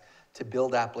fintechs to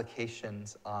build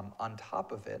applications on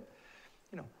top of it,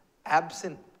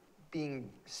 absent being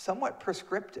somewhat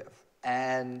prescriptive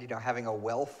and having a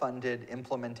well-funded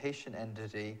implementation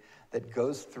entity that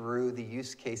goes through the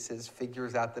use cases,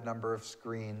 figures out the number of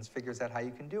screens, figures out how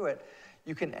you can do it,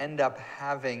 you can end up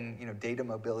having data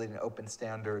mobility and open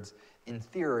standards in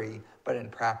theory, but in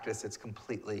practice it's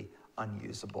completely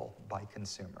unusable by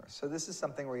consumers. So this is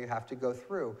something where you have to go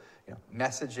through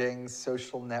messaging,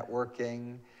 social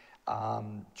networking,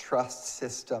 trust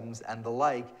systems, and the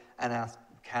like, and ask,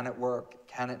 can it work?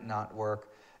 Can it not work?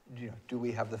 Do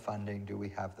we have the funding? Do we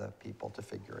have the people to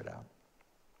figure it out?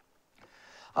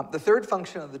 The third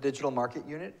function of the Digital Market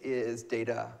Unit is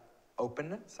data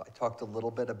openness. I talked a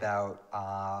little bit about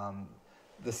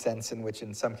the sense in which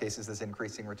in some cases there's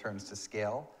increasing returns to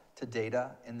scale to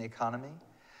data in the economy,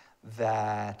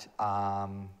 that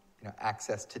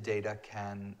access to data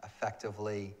can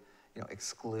effectively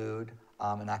exclude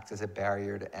and act as a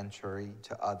barrier to entry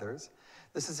to others.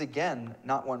 This is, again,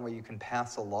 not one where you can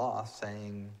pass a law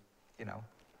saying,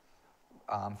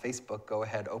 Facebook, go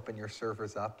ahead, open your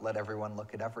servers up, let everyone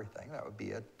look at everything. That would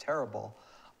be a terrible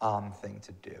thing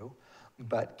to do.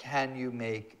 But can you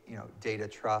make data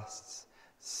trusts,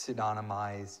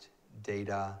 pseudonymized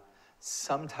data,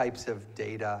 some types of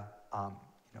data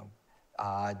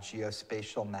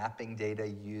geospatial mapping data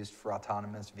used for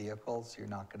autonomous vehicles. You're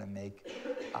not going to make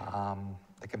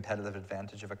the competitive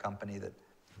advantage of a company that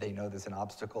they know there's an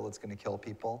obstacle that's going to kill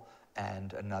people,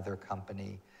 and another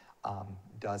company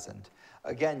doesn't.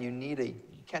 Again, you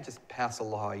can't just pass a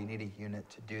law. You need a unit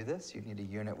to do this. You need a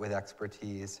unit with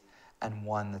expertise and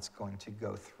one that's going to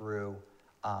go through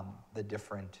the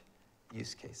different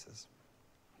use cases.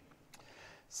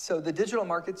 So the digital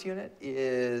markets unit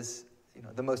is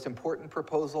the most important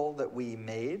proposal that we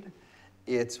made.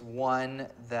 It's one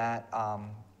that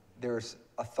there's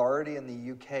authority in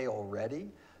the UK already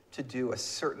to do a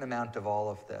certain amount of all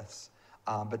of this,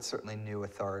 but certainly new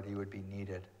authority would be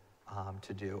needed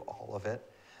to do all of it.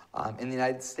 In the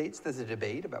United States, there's a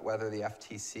debate about whether the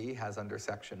FTC has under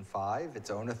Section 5 its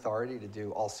own authority to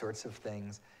do all sorts of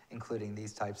things, including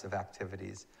these types of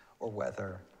activities, or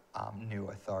whether new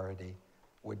authority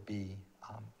would be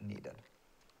needed.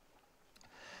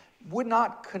 Would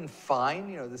not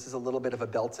confine, this is a little bit of a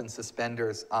belts and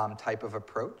suspenders type of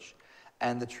approach,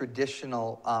 and the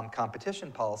traditional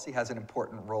competition policy has an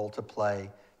important role to play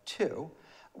too,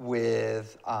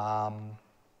 with,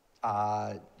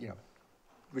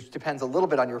 which depends a little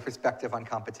bit on your perspective on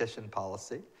competition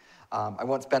policy. I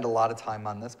won't spend a lot of time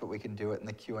on this, but we can do it in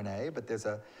the Q&A, but there's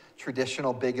a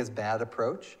traditional big is bad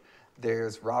approach.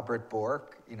 There's Robert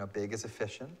Bork, big is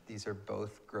efficient. These are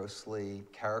both grossly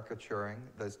caricaturing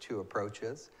those two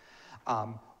approaches.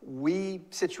 We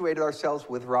situated ourselves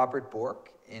with Robert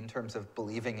Bork in terms of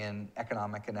believing in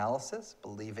economic analysis,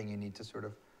 believing you need to sort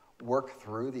of work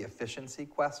through the efficiency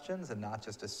questions and not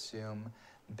just assume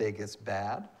big is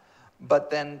bad.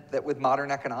 But then that with modern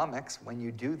economics, when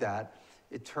you do that,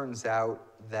 it turns out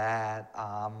that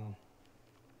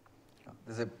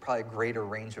there's probably a greater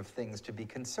range of things to be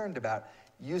concerned about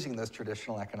using those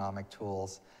traditional economic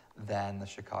tools than the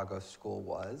Chicago school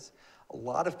was. A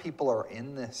lot of people are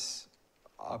in this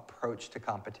approach to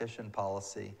competition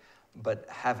policy, but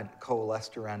haven't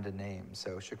coalesced around a name.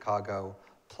 So Chicago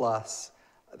plus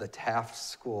the Taft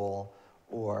School,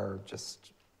 or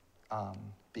just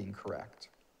being correct.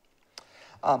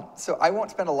 So I won't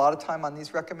spend a lot of time on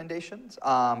these recommendations,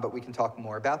 but we can talk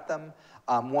more about them.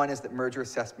 One is that merger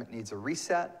assessment needs a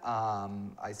reset.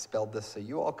 I spelled this so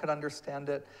you all could understand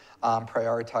it.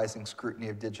 Prioritizing scrutiny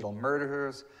of digital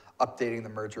mergers, updating the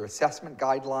merger assessment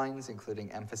guidelines,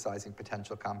 including emphasizing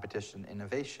potential competition and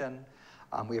innovation.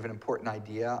 We have an important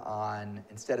idea on,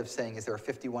 instead of saying, is there a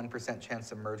 51%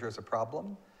 chance a merger is a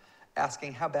problem,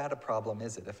 asking how bad a problem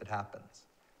is it if it happens?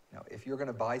 If you're going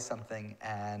to buy something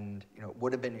and it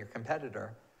would have been your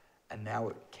competitor, and now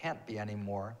it can't be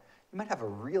anymore, you might have a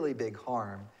really big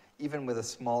harm. Even with a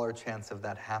smaller chance of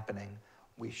that happening,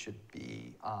 we should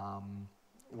be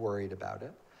worried about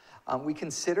it. We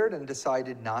considered and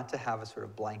decided not to have a sort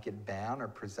of blanket ban or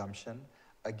presumption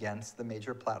against the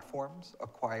major platforms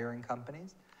acquiring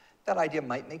companies. That idea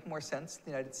might make more sense in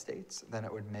the United States than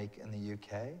it would make in the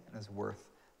UK, and is worth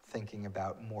thinking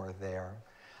about more there.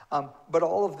 But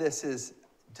all of this is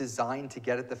designed to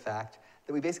get at the fact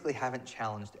that we basically haven't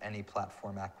challenged any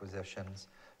platform acquisitions.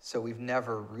 So we've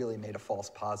never really made a false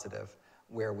positive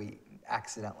where we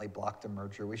accidentally blocked a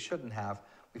merger. We shouldn't have.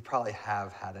 We probably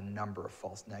have had a number of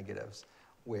false negatives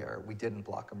where we didn't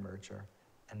block a merger,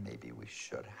 and maybe we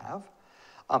should have.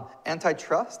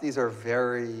 Antitrust, these are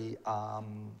very,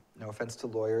 no offense to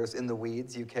lawyers, in the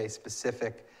weeds,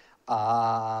 UK-specific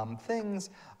things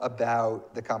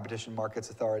about the Competition Markets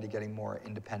Authority getting more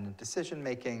independent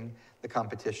decision-making, the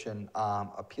Competition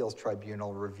Appeals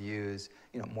Tribunal reviews,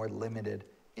 more limited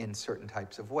in certain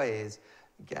types of ways.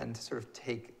 Again, to sort of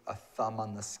take a thumb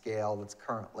on the scale that's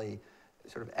currently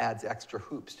sort of adds extra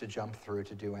hoops to jump through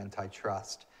to do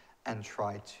antitrust and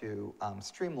try to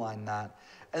streamline that.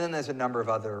 And then there's a number of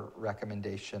other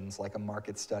recommendations, like a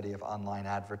market study of online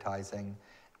advertising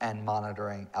and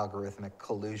monitoring algorithmic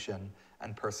collusion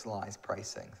and personalized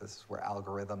pricing. This is where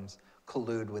algorithms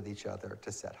collude with each other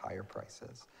to set higher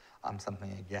prices.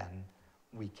 Something, again,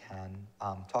 we can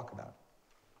talk about.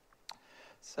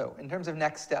 So in terms of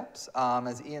next steps,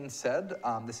 as Ian said,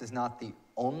 this is not the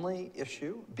only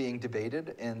issue being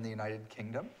debated in the United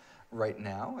Kingdom right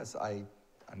now, as I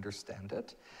understand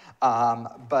it.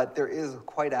 But there is a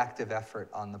quite active effort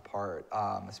on the part,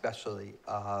 especially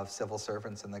of civil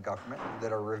servants in the government,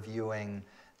 that are reviewing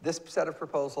this set of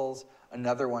proposals,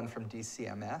 another one from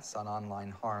DCMS on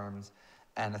online harms,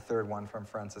 and a third one from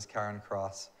Francis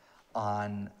Cairncross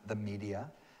on the media.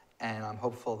 And I'm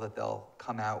hopeful that they'll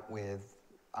come out with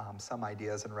some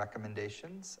ideas and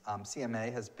recommendations.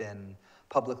 CMA has been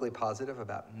publicly positive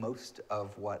about most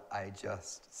of what I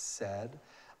just said.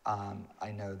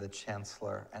 I know the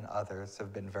Chancellor and others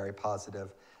have been very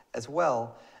positive, as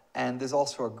well. And there's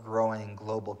also a growing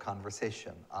global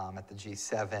conversation. At the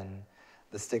G7,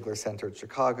 the Stigler Center at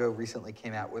Chicago recently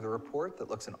came out with a report that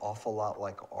looks an awful lot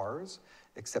like ours,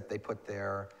 except they put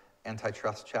their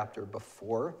antitrust chapter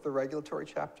before the regulatory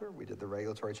chapter. We did the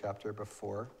regulatory chapter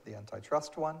before the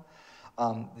antitrust one.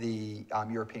 The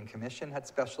European Commission had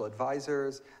special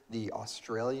advisors. The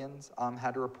Australians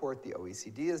had a report. The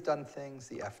OECD has done things.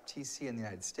 The FTC in the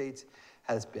United States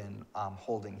has been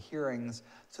holding hearings.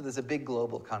 So there's a big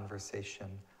global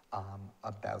conversation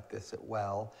about this as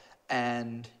well.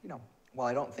 And, you know, while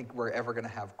I don't think we're ever going to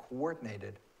have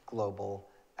coordinated global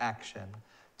action,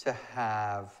 to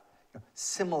have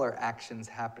similar actions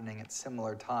happening at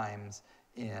similar times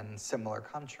in similar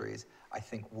countries, I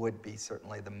think would be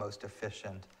certainly the most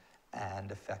efficient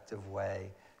and effective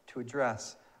way to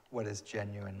address what is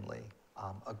genuinely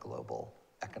a global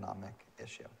economic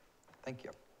issue. Thank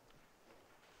you.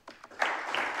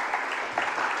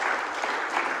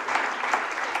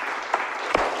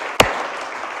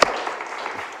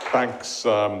 Thanks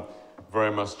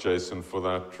very much, Jason, for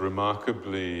that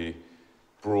remarkably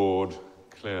broad,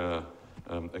 clear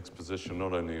exposition,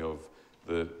 not only of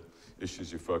the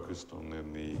issues you focused on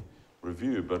in the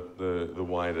review, but the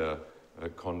wider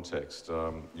context.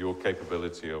 Your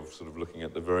capability of sort of looking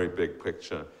at the very big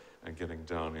picture and getting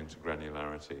down into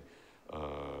granularity,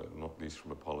 not least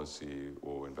from a policy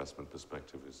or investment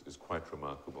perspective, is quite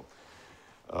remarkable.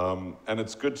 And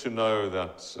it's good to know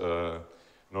that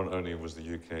not only was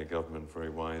the UK government very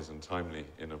wise and timely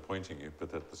in appointing you, but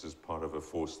that this is part of a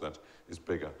force that is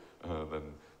bigger than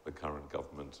the current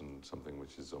government, and something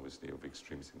which is obviously of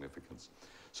extreme significance.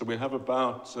 So we have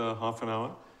about half an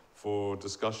hour for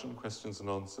discussion, questions and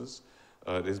answers.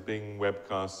 It is being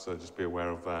webcast, so just be aware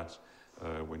of that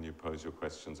when you pose your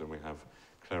questions. And we have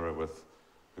Clara,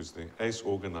 who's the ace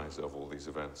organizer of all these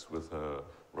events, with her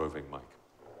roving mic.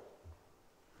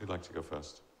 Who'd like to go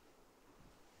first?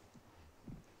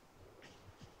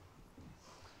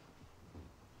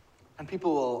 And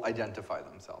people will identify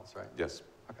themselves, right? Yes.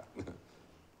 Okay.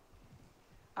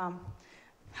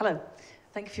 Hello.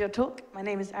 Thank you for your talk. My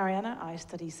name is Ariana. I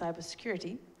study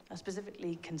cybersecurity,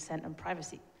 specifically consent and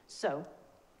privacy. So,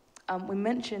 we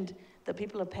mentioned that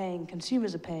people are paying,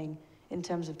 consumers are paying in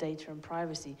terms of data and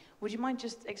privacy. Would you mind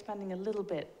just expanding a little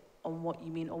bit on what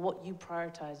you mean, or what you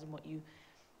prioritize and what you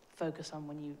focus on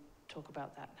when you talk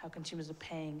about that, how consumers are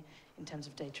paying in terms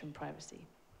of data and privacy?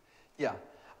 Yeah.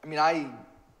 I mean, I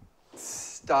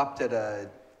stopped at a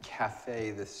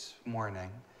cafe this morning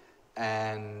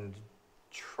and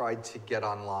tried to get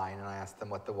online, and I asked them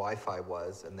what the Wi-Fi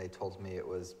was, and they told me it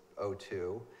was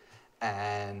O2,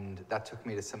 and that took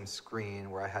me to some screen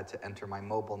where I had to enter my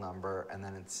mobile number, and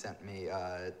then it sent me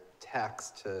a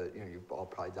text to, you've all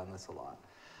probably done this a lot,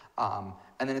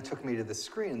 and then it took me to the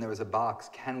screen, and there was a box,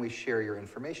 can we share your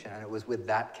information? And it was with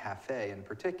that cafe in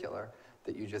particular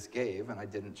that you just gave, and I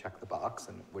didn't check the box,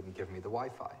 and it wouldn't give me the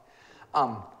Wi-Fi.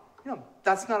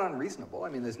 That's not unreasonable. I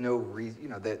mean, there's no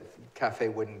reason, that cafe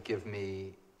wouldn't give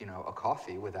me, a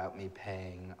coffee without me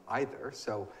paying either.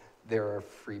 So they're a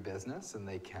free business, and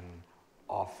they can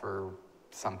offer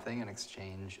something in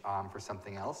exchange for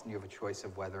something else, and you have a choice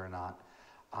of whether or not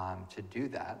to do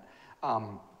that.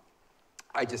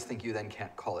 I just think you then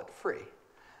can't call it free.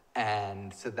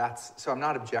 And so so I'm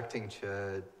not objecting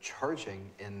to charging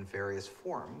in various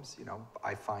forms.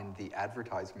 I find the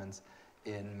advertisements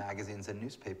in magazines and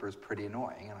newspapers pretty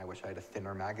annoying, and I wish I had a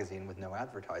thinner magazine with no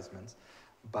advertisements,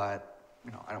 but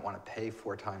I don't want to pay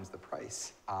 4 times the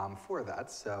price for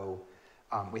that. So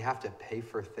we have to pay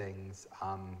for things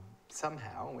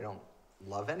somehow. We don't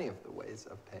love any of the ways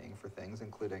of paying for things,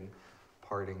 including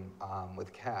parting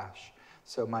with cash.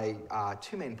 So my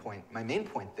main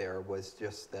point there was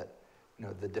just that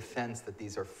the defense that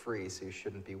these are free, so you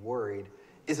shouldn't be worried,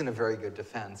 isn't a very good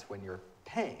defense when you're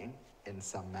paying in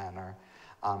some manner.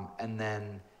 And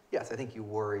then, yes, I think you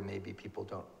worry maybe people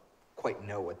don't quite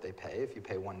know what they pay. If you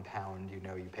pay £1,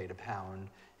 you paid £1.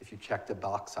 If you checked a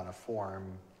box on a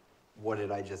form, what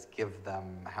did I just give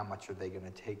them? How much are they going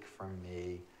to take from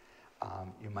me?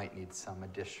 You might need some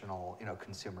additional,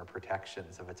 consumer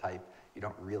protections of a type you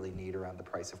don't really need around the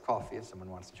price of coffee. If someone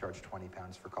wants to charge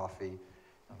 £20 for coffee,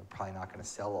 they're probably not going to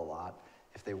sell a lot.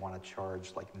 If they want to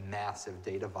charge like massive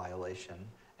data violation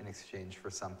in exchange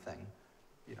for something,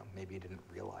 maybe you didn't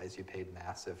realize you paid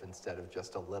massive instead of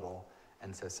just a little,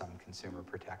 and so some consumer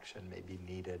protection may be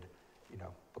needed,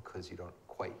 because you don't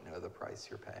quite know the price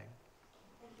you're paying.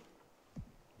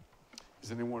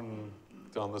 Is anyone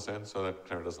down this end so that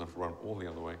Clara doesn't have to run all the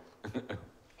other way? Thank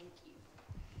you.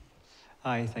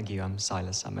 Hi, thank you. I'm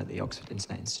Silas. I'm at the Oxford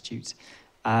Internet Institute.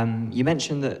 You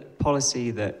mentioned that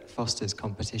policy that fosters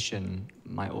competition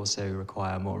might also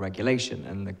require more regulation,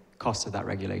 and the cost of that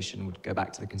regulation would go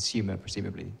back to the consumer,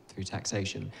 presumably through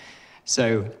taxation.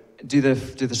 So do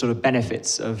the sort of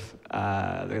benefits of,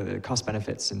 the cost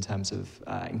benefits in terms of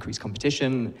increased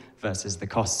competition versus the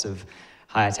costs of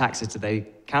higher taxes, do they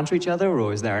counter each other,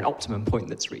 or is there an optimum point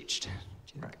that's reached?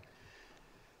 Right.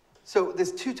 So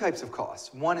there's two types of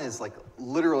costs. One is like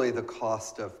literally the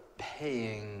cost of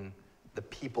paying the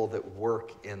people that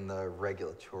work in the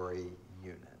regulatory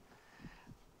unit.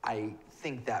 I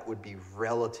think that would be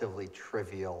relatively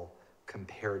trivial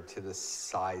compared to the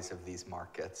size of these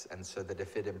markets, and so that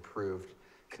if it improved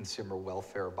consumer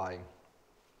welfare by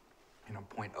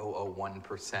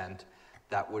 0.001%,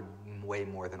 that would way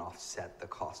more than offset the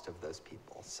cost of those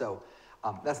people. So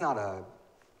that's not a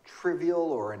trivial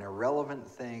or an irrelevant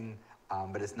thing,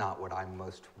 but it's not what I'm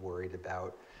most worried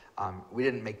about. We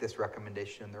didn't make this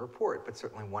recommendation in the report, but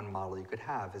certainly one model you could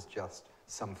have is just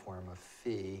some form of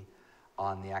fee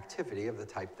on the activity of the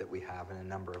type that we have in a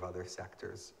number of other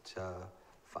sectors to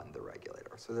fund the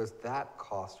regulator. So there's that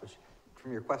cost, which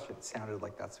from your question, it sounded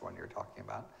like that's the one you're talking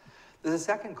about. There's a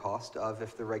second cost of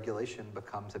if the regulation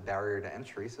becomes a barrier to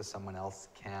entry so someone else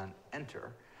can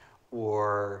enter,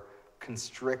 or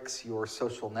constricts your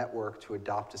social network to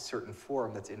adopt a certain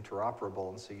form that's interoperable,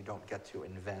 and so you don't get to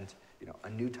invent a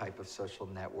new type of social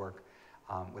network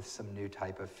with some new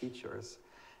type of features.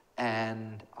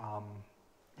 And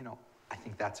I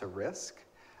think that's a risk,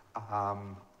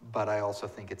 but I also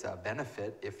think it's a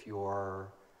benefit if you're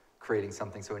creating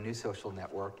something so a new social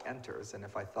network enters. And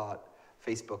if I thought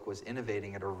Facebook was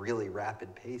innovating at a really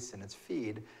rapid pace in its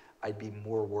feed, I'd be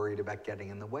more worried about getting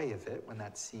in the way of it when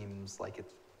that seems like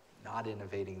it's not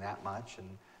innovating that much,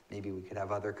 and maybe we could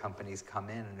have other companies come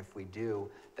in, and if we do,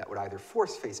 that would either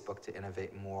force Facebook to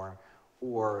innovate more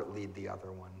or lead the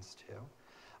other ones to.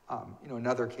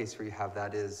 Another case where you have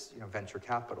that is venture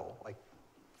capital. Like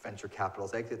venture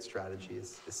capital's exit strategy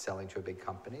is selling to a big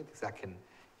company, because that can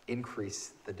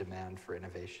increase the demand for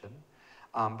innovation.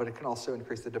 But it can also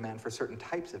increase the demand for certain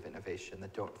types of innovation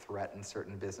that don't threaten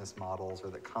certain business models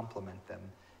or that complement them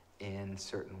in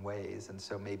certain ways. And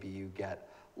so maybe you get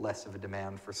less of a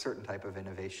demand for certain type of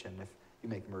innovation if you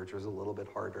make mergers a little bit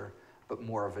harder, but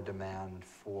more of a demand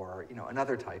for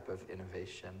another type of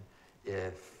innovation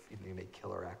if you make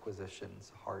killer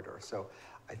acquisitions harder. So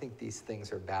I think these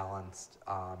things are balanced,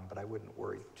 but I wouldn't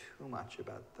worry too much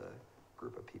about the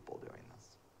group of people doing this.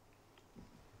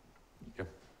 Yeah.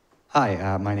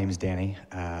 Hi, my name is Danny.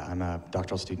 I'm a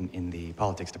doctoral student in the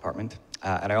politics department.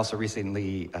 And I also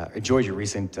recently enjoyed your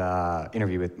recent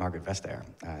interview with Margaret Vestager.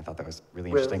 I thought that was really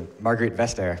interesting. Margaret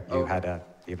Vestager, you had the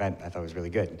event, I thought was really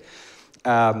good.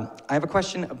 I have a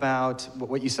question about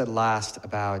what you said last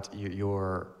about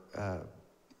your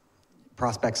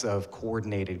prospects of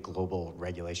coordinated global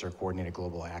regulation or coordinated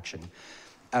global action.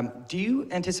 Do you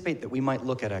anticipate that we might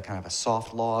look at a kind of a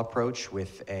soft law approach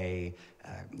with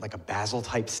like a Basel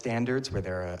type standards, where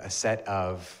there are a set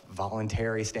of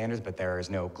voluntary standards, but there is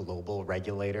no global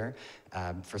regulator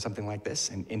for something like this?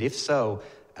 And if so,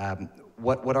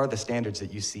 what are the standards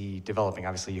that you see developing?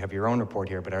 Obviously, you have your own report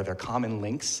here, but are there common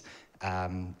links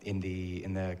in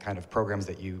the kind of programs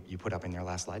that you put up in your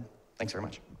last slide? Thanks very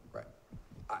much. Right.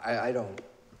 I don't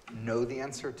know the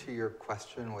answer to your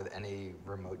question with any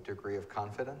remote degree of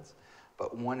confidence,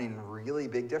 but one really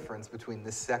big difference between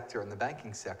this sector and the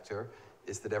banking sector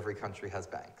is that every country has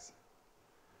banks.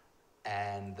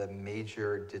 And the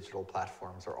major digital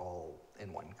platforms are all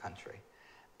in one country.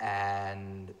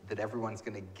 And that everyone's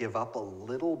going to give up a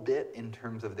little bit in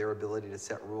terms of their ability to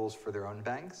set rules for their own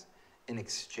banks in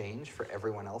exchange for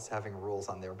everyone else having rules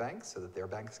on their banks so that their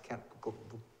banks can't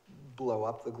blow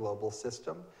up the global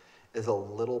system is a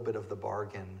little bit of the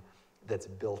bargain that's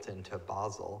built into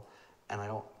Basel. And I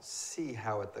don't see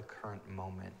how at the current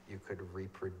moment you could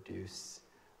reproduce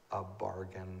a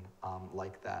bargain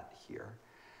like that here.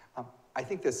 I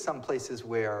think there's some places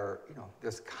where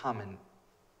there's common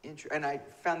interest, and I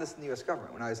found this in the U.S.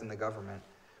 government. When I was in the government,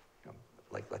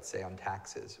 like let's say on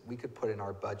taxes, we could put in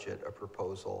our budget a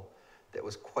proposal that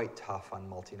was quite tough on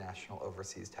multinational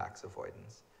overseas tax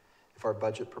avoidance. If our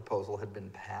budget proposal had been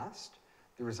passed,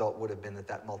 the result would have been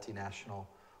that multinational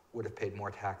would have paid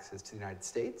more taxes to the United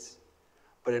States,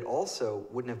 but it also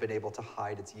wouldn't have been able to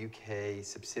hide its UK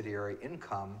subsidiary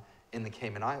income in the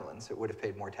Cayman Islands. It would have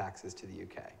paid more taxes to the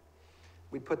UK.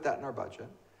 We'd put that in our budget,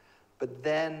 but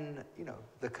then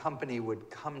the company would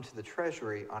come to the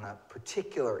Treasury on a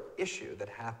particular issue that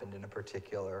happened in a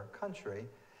particular country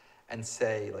and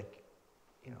say,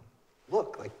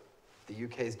 look, the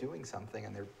UK is doing something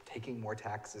and they're taking more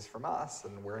taxes from us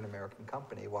and we're an American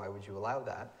company, why would you allow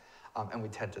that? And we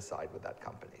tend to side with that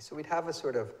company. So we'd have a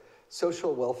sort of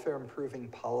social welfare improving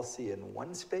policy in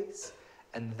one space,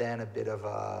 and then a bit of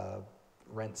a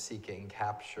rent-seeking,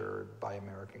 captured by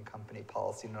American company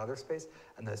policy in another space,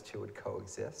 and those two would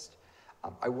coexist.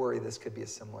 I worry this could be a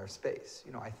similar space.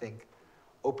 You know, I think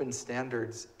open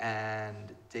standards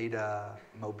and data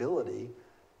mobility,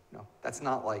 you know, that's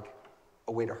not like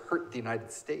a way to hurt the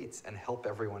United States and help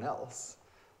everyone else.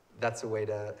 That's a way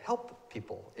to help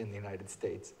people in the United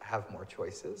States have more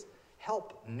choices,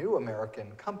 help new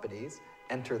American companies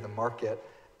enter the market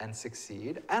and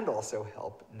succeed, and also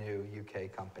help new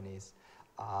UK companies,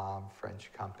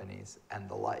 French companies, and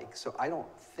the like. So I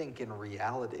don't think in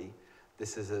reality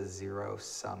this is a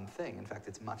zero-sum thing. In fact,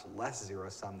 it's much less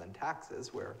zero-sum than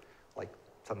taxes, where like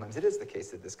sometimes it is the case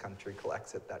that this country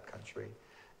collects it, that country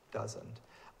doesn't.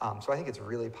 So I think it's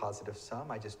really positive sum.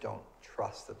 I just don't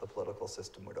trust that the political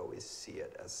system would always see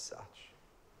it as such.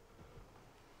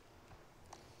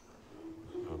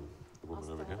 The woman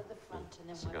over here. At the front and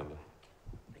then Suganda.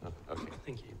 Okay.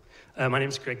 Thank you. My name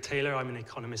is Greg Taylor. I'm an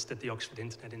economist at the Oxford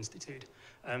Internet Institute.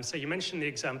 So you mentioned the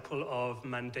example of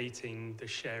mandating the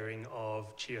sharing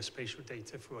of geospatial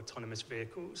data for autonomous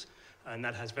vehicles, and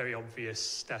that has very obvious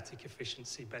static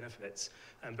efficiency benefits.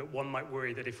 But one might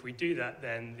worry that if we do that,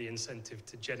 then the incentive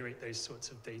to generate those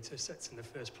sorts of data sets in the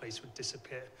first place would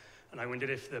disappear. And I wondered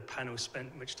if the panel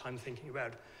spent much time thinking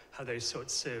about how those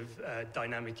sorts of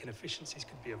dynamic inefficiencies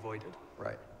could be avoided.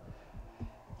 Right.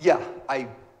 Yeah,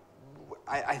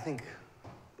 I think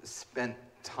spent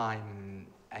time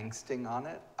angsting on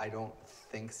it. I don't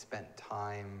think spent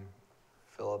time,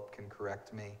 Philip can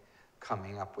correct me,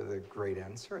 coming up with a great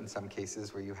answer. In some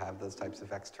cases where you have those types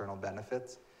of external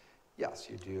benefits, yes,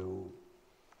 you do,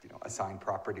 you know, assign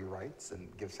property rights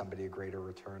and give somebody a greater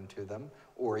return to them,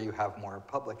 or you have more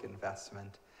public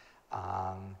investment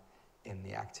in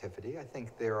the activity. I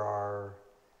think there are,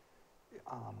 you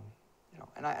know,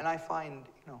 and I find,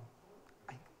 you know,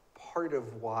 part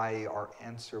of why our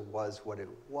answer was what it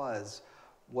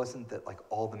wasn't that like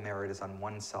all the merit is on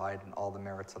one side and all the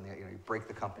merit's on the other. You know, you break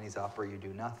the companies up or you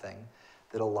do nothing.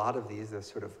 That a lot of these,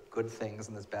 there's sort of good things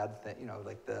and there's bad things, you know,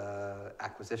 like the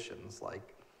acquisitions,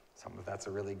 like some of that's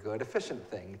a really good, efficient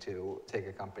thing to take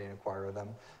a company and acquire them.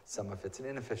 Some of it's an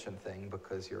inefficient thing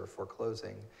because you're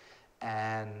foreclosing.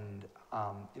 And,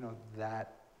 you know,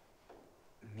 that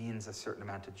means a certain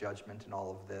amount of judgment in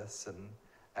all of this and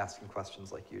asking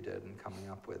questions like you did and coming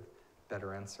up with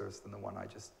better answers than the one I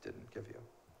just didn't give you.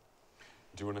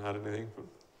 Do you want to add anything?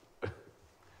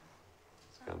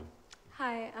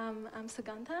 Hi, I'm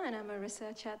Sugandha, and I'm a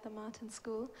researcher at the Martin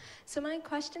School. So my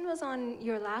question was on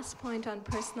your last point on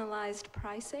personalized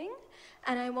pricing,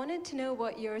 and I wanted to know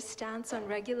what your stance on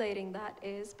regulating that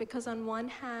is, because on one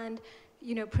hand,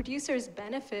 you know, producers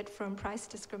benefit from price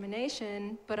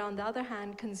discrimination, but on the other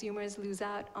hand, consumers lose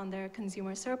out on their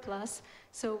consumer surplus.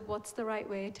 So what's the right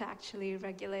way to actually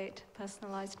regulate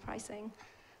personalized pricing?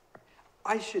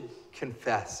 I should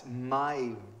confess,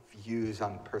 my views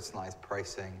on personalized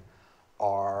pricing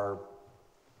are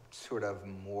sort of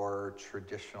more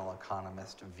traditional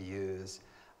economist views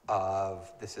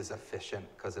of this is efficient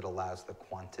because it allows the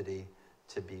quantity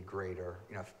to be greater.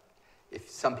 You know, if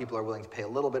some people are willing to pay a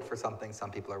little bit for something,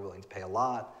 some people are willing to pay a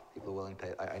lot. People are willing to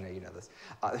pay, I know you know this,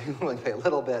 people are willing to pay a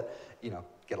little bit, you know,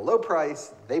 get a low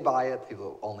price, they buy it.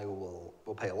 People only will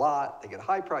pay a lot, they get a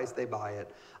high price, they buy it.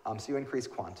 So you increase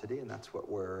quantity, and that's what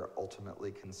we're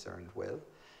ultimately concerned with.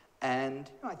 And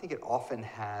you know, I think it often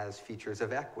has features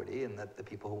of equity in that the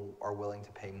people who are willing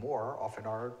to pay more often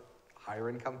are higher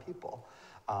income people.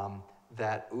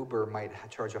 That Uber might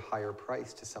charge a higher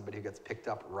price to somebody who gets picked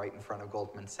up right in front of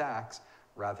Goldman Sachs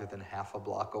rather than half a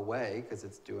block away, because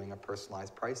it's doing a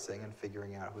personalized pricing and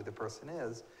figuring out who the person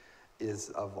is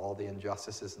of all the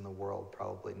injustices in the world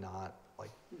probably not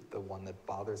like the one that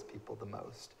bothers people the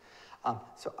most.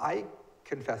 So I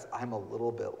confess I'm a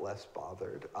little bit less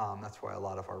bothered. That's why a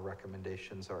lot of our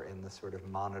recommendations are in the sort of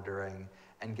monitoring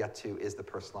and get to, is the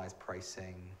personalized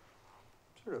pricing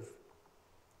sort of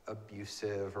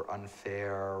abusive or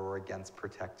unfair or against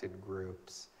protected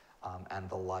groups and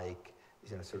the like,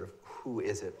 you know, sort of who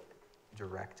is it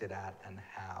directed at and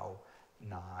how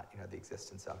not, you know, the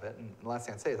existence of it. And the last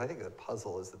thing I'd say is I think the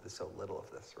puzzle is that there's so little of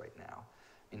this right now.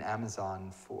 I mean,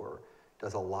 Amazon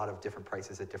does a lot of different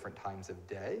prices at different times of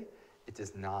day. It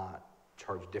does not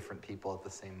charge different people at the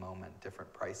same moment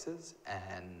different prices.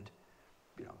 And,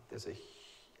 you know, there's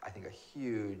I think a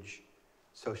huge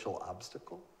social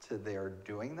obstacle to their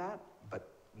doing that,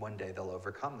 but one day they'll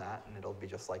overcome that and it'll be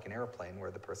just like an airplane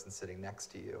where the person sitting next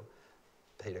to you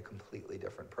paid a completely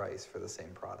different price for the same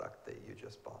product that you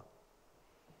just bought.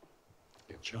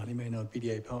 Charlie Maynard,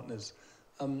 BDA Partners.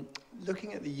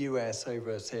 Looking at the US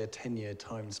over, say, a 10-year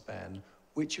time span,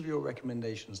 which of your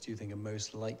recommendations do you think are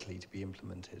most likely to be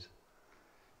implemented?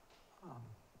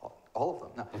 All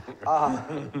of them.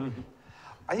 No.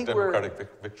 I think Democratic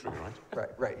victory,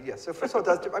 right? Right. Yeah. So first of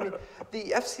all, it does. I mean,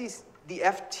 the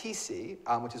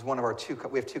FTC, which is one of our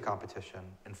we have two competition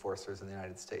enforcers in the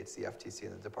United States, the FTC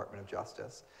and the Department of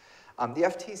Justice. The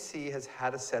FTC has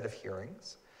had a set of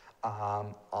hearings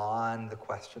on the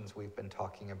questions we've been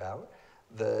talking about.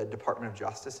 The Department of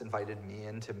Justice invited me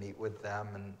in to meet with them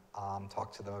and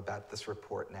talk to them about this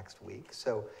report next week.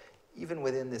 So even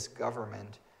within this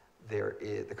government,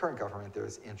 the current government,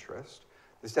 there's interest.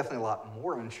 There's definitely a lot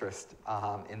more interest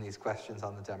in these questions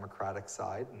on the Democratic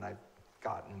side, and I've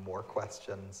gotten more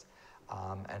questions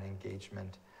and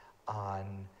engagement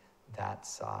on that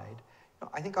side.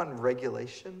 I think on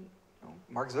regulation,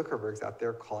 Mark Zuckerberg's out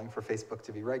there calling for Facebook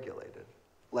to be regulated.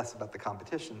 Less about the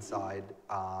competition side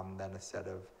than a set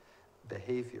of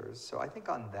behaviors. So I think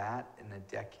on that, in a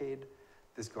decade,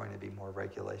 there's going to be more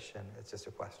regulation. It's just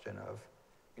a question of,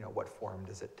 what form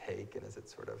does it take, and is it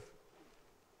sort of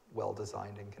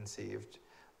well-designed and conceived,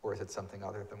 or is it something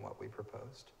other than what we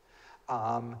proposed?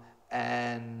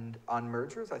 And on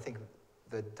mergers, I think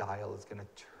the dial is going to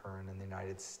turn in the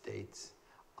United States,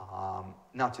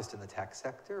 not just in the tech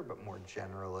sector, but more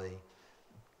generally,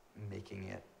 making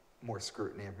it more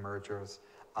scrutiny of mergers.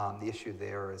 The issue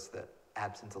there is that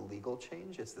absent a legal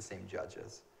change, it's the same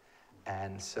judges.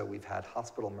 And so we've had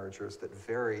hospital mergers that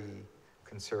very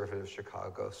conservative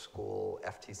Chicago school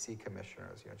FTC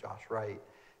commissioners, Josh Wright,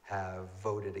 have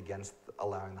voted against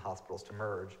allowing the hospitals to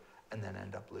merge and then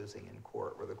end up losing in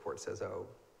court, where the court says, oh,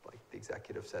 like the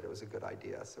executive said it was a good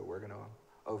idea, so we're going to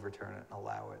overturn it and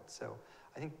allow it. So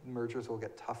I think mergers will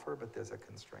get tougher, but there's a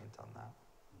constraint on that.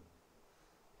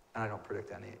 And I don't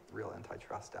predict any real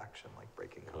antitrust action like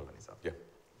breaking companies up. Yeah.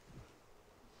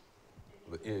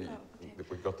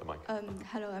 We've got the mic.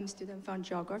 Hello, I'm a student from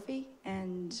geography,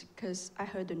 and because I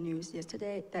heard the news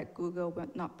yesterday that Google will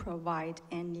not provide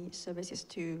any services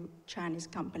to Chinese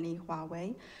company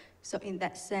Huawei. So in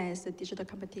that sense, the digital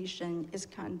competition is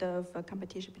kind of a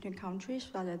competition between countries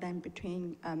rather than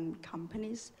between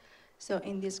companies. So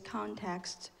in this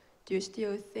context, do you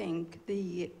still think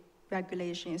the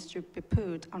regulations should be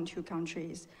put on two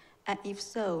countries? And if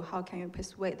so, how can you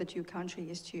persuade the two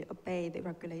countries to obey the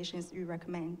regulations you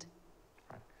recommend?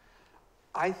 Right.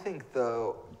 I think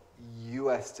the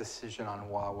US decision on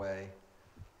Huawei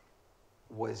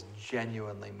was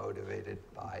genuinely motivated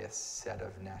by a set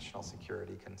of national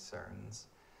security concerns.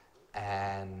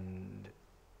 And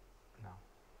no,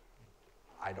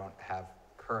 I don't have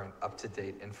current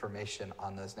up-to-date information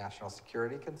on those national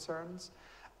security concerns,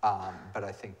 but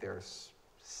I think there's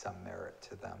some merit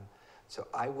to them. So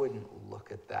I wouldn't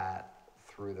look at that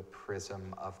through the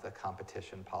prism of the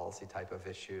competition policy type of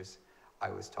issues I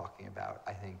was talking about.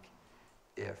 I think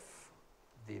if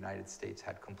the United States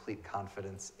had complete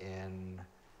confidence in,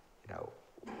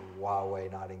 Huawei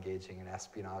not engaging in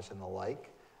espionage and the like,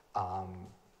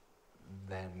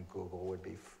 then Google would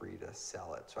be free to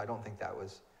sell it. So I don't think I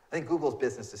think Google's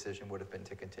business decision would have been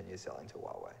to continue selling to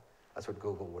Huawei. That's what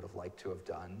Google would have liked to have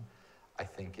done. I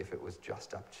think if it was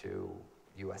just up to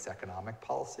US economic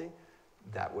policy,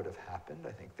 that would have happened.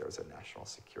 I think there was a national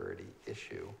security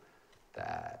issue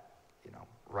that,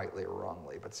 rightly or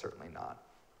wrongly, but certainly not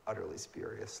utterly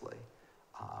spuriously,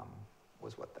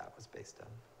 was what that was based on.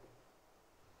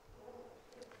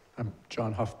 I'm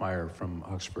John Huffmeyer from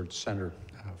Oxford Center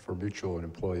for Mutual and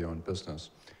Employee-Owned Business.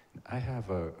 I have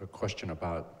a question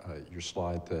about your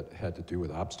slide that had to do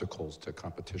with obstacles to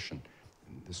competition.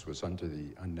 This was under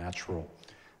the unnatural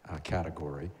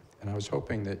category. And I was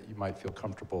hoping that you might feel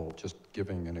comfortable just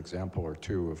giving an example or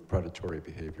two of predatory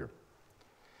behavior.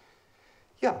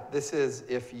 Yeah, this is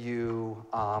if you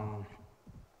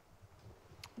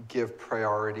give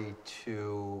priority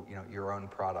to your own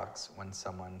products when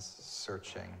someone's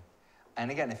searching. And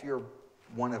again, if you're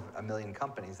one of a million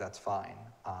companies, that's fine.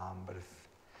 But if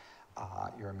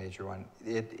you're a major one,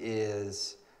 it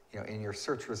is in your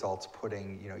search results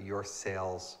putting your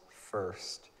sales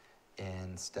first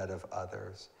instead of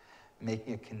others.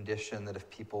 Making a condition that if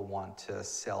people want to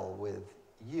sell with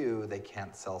you, they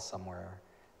can't sell somewhere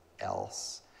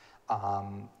else.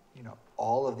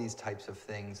 All of these types of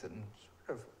things that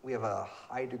we have a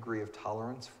high degree of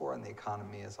tolerance for in the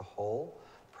economy as a whole,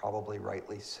 probably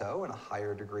rightly so, and a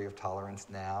higher degree of tolerance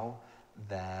now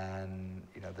than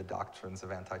the doctrines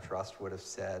of antitrust would have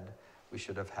said we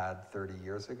should have had 30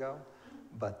 years ago.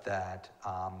 But that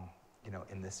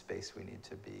in this space we need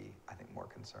to be, I think, more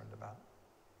concerned about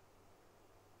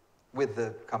with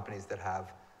the companies that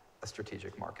have a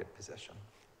strategic market position.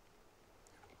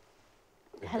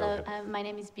 Hello, my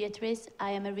name is Beatrice.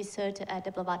 I am a researcher at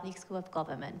the Blavatnik School of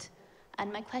Government.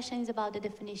 And my question is about the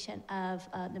definition of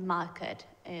the market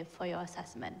for your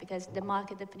assessment, because the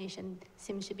market definition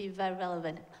seems to be very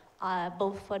relevant,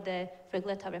 both for the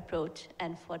regulatory approach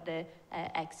and for the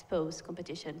ex-post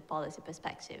competition policy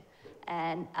perspective.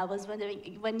 And I was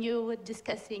wondering, when you were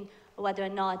discussing whether or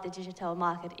not the digital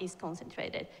market is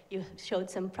concentrated, you showed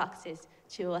some proxies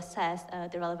to assess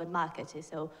the relevant markets,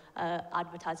 so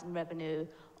advertising revenue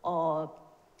or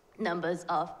numbers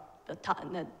of the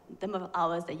number of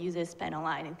hours that users spend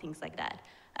online and things like that.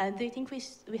 Do you think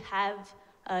we have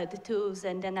the tools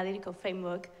and the analytical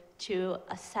framework to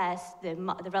assess the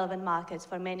relevant markets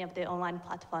for many of the online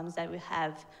platforms that we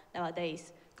have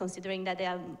nowadays, considering that they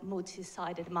are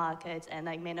multi-sided markets and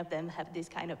like many of them have this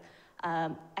kind of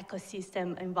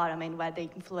ecosystem environment where they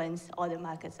influence other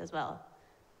markets as well?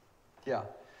 Yeah.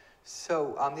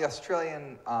 So the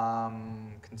Australian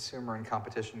Consumer and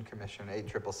Competition Commission,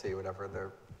 ACCC,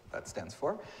 whatever that stands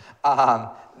for,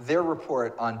 their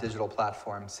report on digital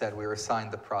platforms said we were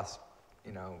assigned the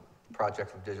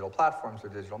project of digital platforms or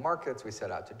digital markets. We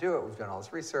set out to do it. We've done all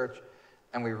this research,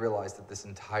 and we realized that this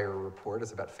entire report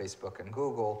is about Facebook and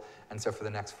Google. And so for the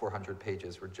next 400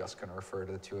 pages, we're just going to refer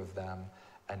to the two of them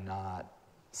and not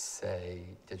say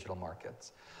digital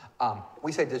markets.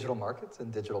 We say digital markets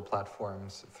and digital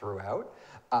platforms throughout.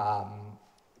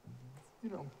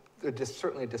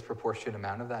 Certainly a disproportionate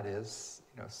amount of that is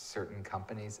certain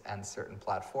companies and certain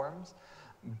platforms.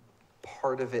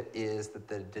 Part of it is that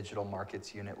the digital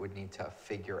markets unit would need to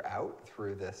figure out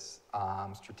through this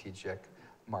strategic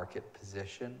market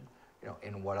position,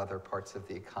 in what other parts of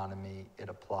the economy it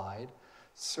applied.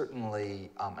 Certainly,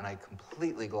 and I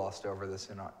completely glossed over this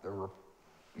in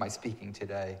my speaking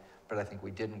today, but I think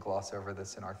we didn't gloss over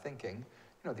this in our thinking.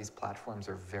 These platforms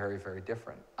are very, very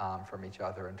different from each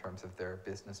other in terms of their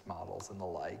business models and the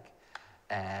like.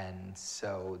 And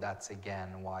so that's,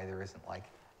 again, why there isn't like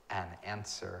an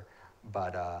answer,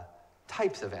 but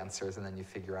types of answers, and then you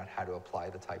figure out how to apply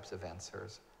the types of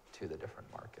answers to the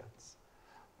different markets.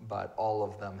 But all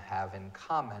of them have in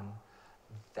common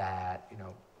that,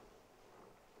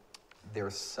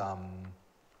 there's some,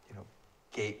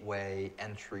 gateway,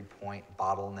 entry point,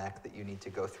 bottleneck that you need to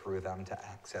go through them to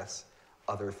access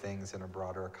other things in a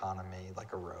broader economy,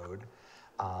 like a road,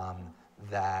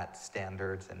 that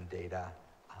standards and data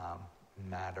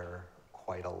matter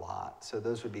quite a lot. So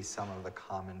those would be some of the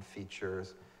common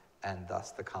features and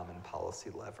thus the common policy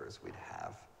levers we'd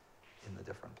have in the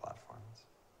different platforms.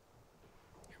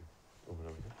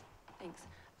 Thanks.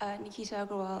 Nikita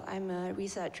Agrawal, I'm a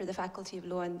researcher at the Faculty of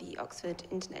Law and the Oxford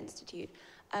Internet Institute.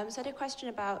 So I had a question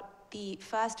about the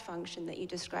first function that you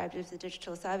described as the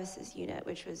Digital Services Unit,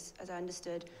 which was, as I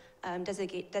understood,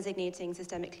 designating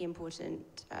systemically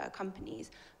important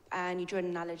companies. And you drew an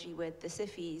analogy with the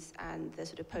SIFIs and the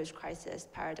sort of post-crisis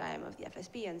paradigm of the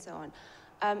FSB and so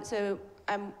on. So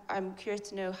I'm curious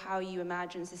to know how you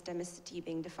imagine systemicity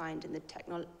being defined in the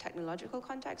technological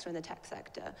context or in the tech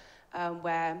sector,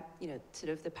 where,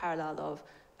 sort of the parallel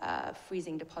of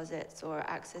freezing deposits or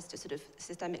access to sort of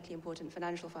systemically important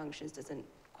financial functions doesn't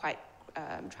quite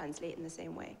translate in the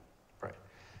same way. Right.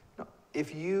 No,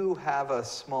 if you have a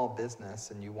small business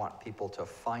and you want people to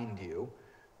find you,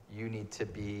 you need to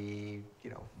be,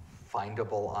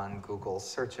 findable on Google's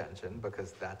search engine,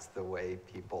 because that's the way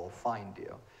people find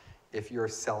you. If you're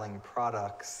selling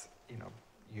products,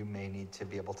 you may need to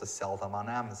be able to sell them on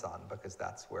Amazon, because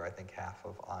that's where I think half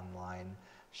of online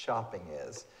shopping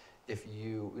is. If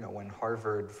when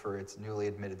Harvard, for its newly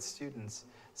admitted students,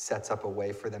 sets up a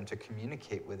way for them to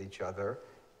communicate with each other,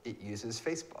 it uses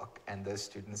Facebook, and those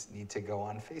students need to go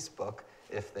on Facebook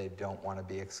if they don't want to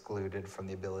be excluded from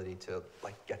the ability to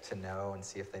get to know and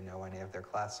see if they know any of their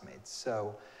classmates.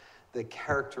 So the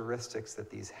characteristics that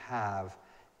these have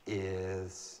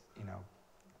is,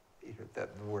 that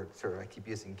word I keep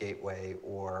using gateway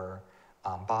or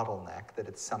bottleneck, that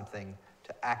it's something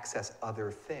to access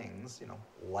other things,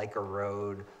 like a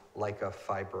road, like a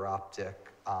fiber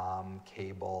optic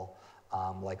cable,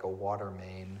 like a water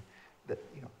main, that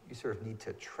you sort of need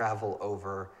to travel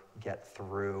over, get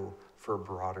through for a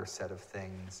broader set of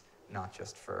things, not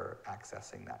just for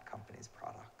accessing that company's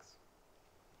products.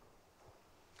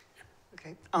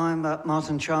 Okay, I'm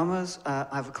Martin Chalmers. I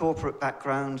have a corporate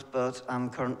background, but I'm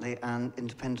currently an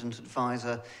independent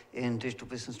advisor in digital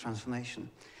business transformation.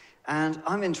 And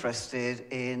I'm interested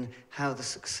in how the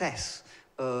success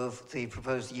of the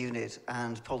proposed unit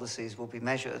and policies will be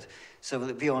measured? So will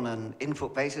it be on an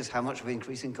input basis, how much of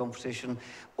increasing competition,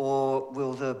 or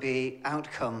will there be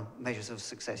outcome measures of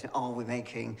success? Are we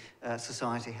making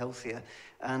society healthier?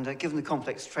 And given the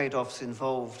complex trade-offs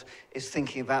involved, is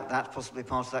thinking about that possibly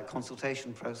part of that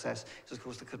consultation process? Because of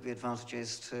course there could be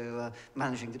advantages to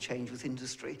managing the change with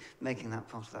industry, making that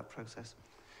part of that process.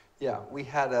 Yeah, we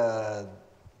had a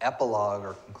epilogue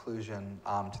or conclusion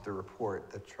to the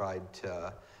report that tried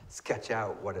to sketch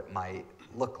out what it might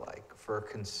look like for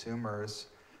consumers.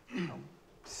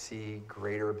 See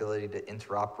greater ability to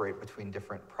interoperate between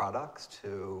different products,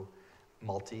 to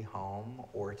multi-home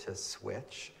or to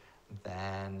switch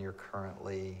than you're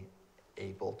currently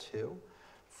able to.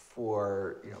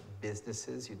 For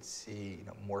businesses, you'd see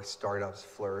more startups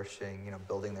flourishing,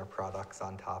 building their products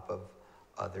on top of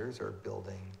others or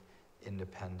building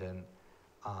independent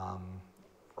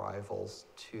rivals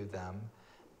to them,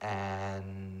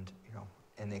 and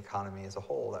in the economy as a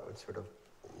whole, that would sort of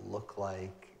look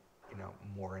like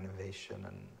more innovation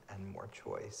and more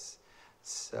choice.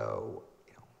 So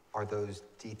are those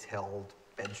detailed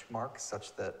benchmarks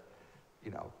such that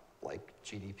like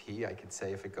GDP, I could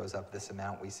say if it goes up this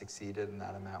amount we succeeded and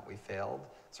that amount we failed?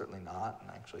 Certainly not, and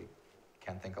I actually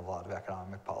can't think of a lot of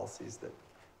economic policies that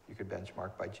you could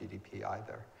benchmark by GDP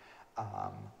either.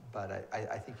 But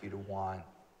I think you'd want,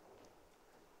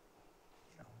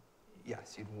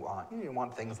 yes, you'd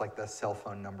want things like the cell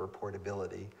phone number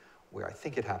portability, where I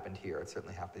think it happened here, it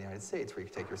certainly happened in the United States, where you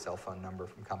could take your cell phone number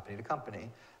from company to company,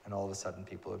 and all of a sudden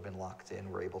people who had been locked in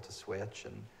were able to switch,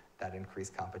 and that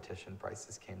increased competition,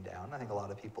 prices came down. I think a lot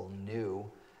of people knew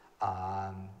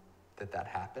that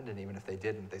happened, and even if they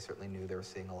didn't, they certainly knew they were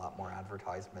seeing a lot more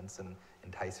advertisements and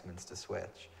enticements to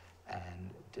switch,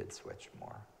 and did switch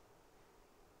more.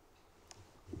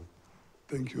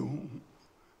 Thank you.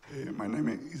 My name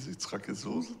is Yitzhak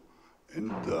Ezuz,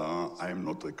 and I am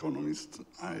not an economist.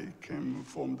 I came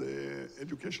from the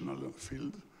educational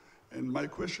field. And my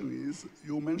question is,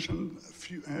 you mentioned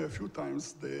a few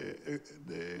times the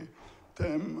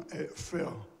term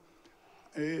fair.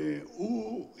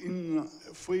 Who in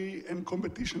free and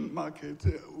competition market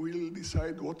will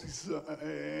decide what is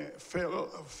fair,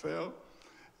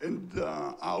 and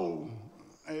how?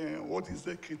 What is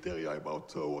the criteria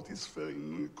about what is fair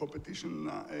in competition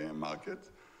market?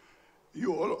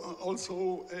 You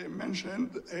also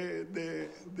mentioned the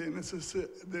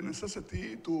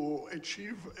necessity to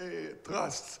achieve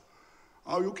trust.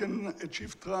 How you can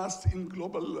achieve trust in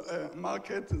global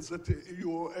market that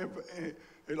you have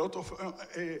a lot of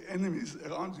enemies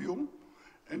around you.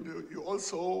 And you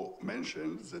also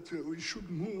mentioned that we should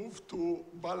move to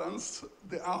balance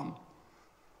the arm.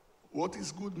 What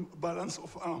is good balance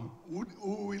of arm?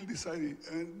 Who will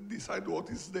decide what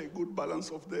is the good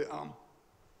balance of the arm?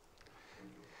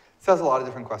 So that's a lot of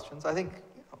different questions. I think,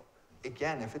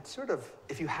 again,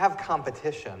 if you have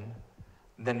competition,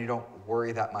 then you don't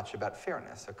worry that much about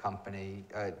fairness.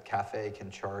 A cafe can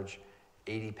charge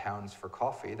 £80 for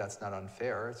coffee. That's not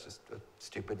unfair. It's just a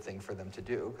stupid thing for them to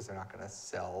do because they're not going to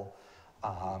sell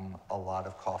a lot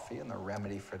of coffee, and the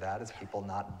remedy for that is people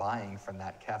not buying from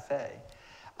that cafe.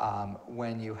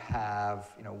 When you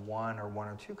have one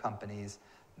or two companies,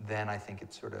 then I think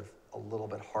it's sort of a little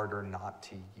bit harder not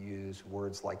to use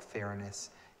words like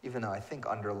fairness, even though I think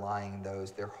underlying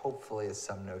those, there hopefully is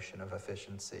some notion of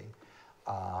efficiency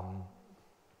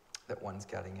that one's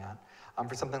getting at.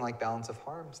 For something like balance of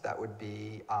harms, that would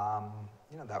be,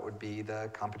 that would be the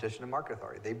Competition and Market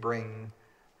Authority. They bring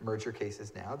merger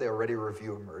cases now. They already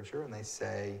review a merger, and they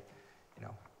say,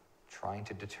 trying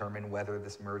to determine whether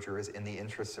this merger is in the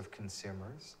interests of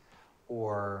consumers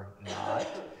or not.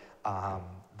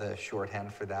 The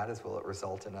shorthand for that is, will it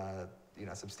result in a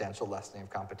substantial lessening of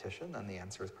competition? Then the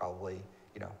answer is probably,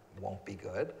 won't be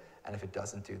good. And if it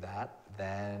doesn't do that,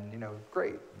 then,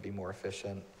 great, be more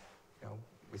efficient.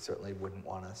 We certainly wouldn't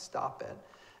want to stop it.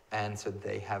 And so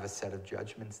they have a set of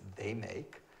judgments they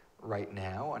make right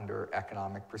now under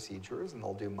economic procedures, and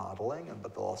they'll do modeling,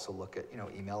 but they'll also look at,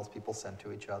 emails people send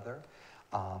to each other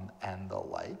and the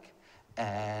like.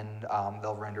 And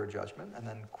they'll render a judgment, and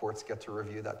then courts get to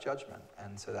review that judgment.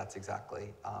 And so that's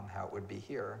exactly how it would be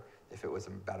here. If it was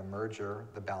about a merger,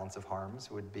 the balance of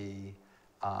harms would be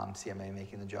CMA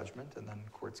making the judgment, and then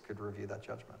courts could review that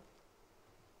judgment.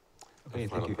 Okay,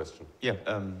 final thank you. question.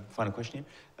 Yeah, final question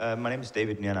here. My name is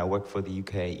David Nguyen. I work for the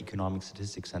UK Economic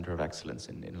Statistics Centre of Excellence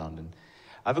in London.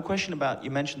 I have a question about,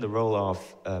 you mentioned the role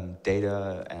of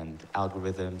data and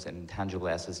algorithms and intangible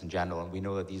assets in general, and we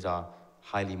know that these are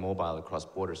highly mobile across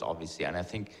borders, obviously. And I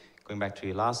think, going back to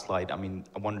your last slide,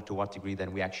 I wonder to what degree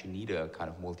then we actually need a kind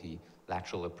of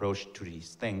multilateral approach to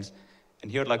these things.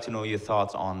 And here I'd like to know your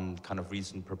thoughts on kind of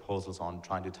recent proposals on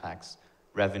trying to tax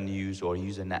revenues or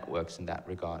user networks in that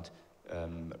regard,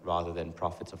 rather than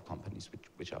profits of companies,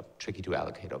 which are tricky to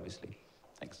allocate, obviously.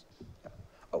 Thanks.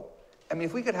 Oh, I mean,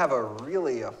 if we could have a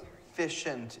really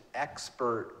efficient,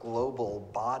 expert, global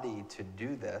body to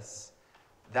do this,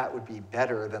 that would be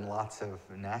better than lots of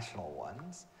national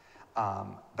ones.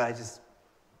 But I just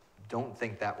don't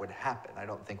think that would happen. I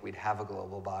don't think we'd have a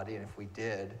global body, and if we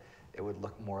did, it would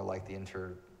look more like the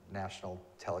International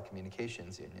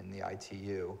Telecommunications Union, the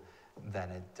ITU, than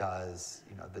it does,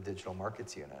 you know, the Digital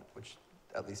Markets Unit, which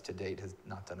at least to date has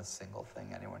not done a single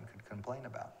thing anyone could complain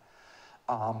about.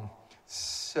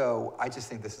 So I just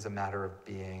think this is a matter of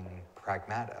being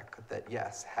pragmatic, that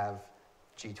yes, have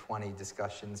G20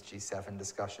 discussions, G7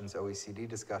 discussions, OECD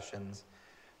discussions,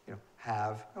 you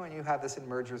know, and you have this in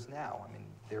mergers now. I mean,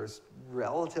 there's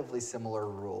relatively similar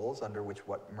rules under which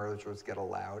what mergers get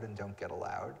allowed and don't get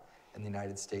allowed in the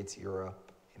United States,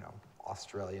 Europe, you know,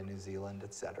 Australia, New Zealand,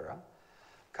 etc.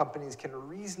 Companies can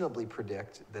reasonably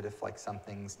predict that if like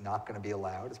something's not going to be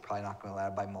allowed, it's probably not going to be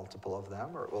allowed by multiple of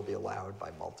them, or it will be allowed by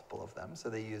multiple of them. So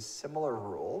they use similar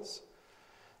rules.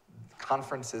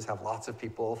 Conferences have lots of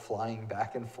people flying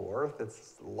back and forth.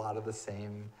 It's a lot of the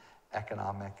same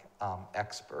economic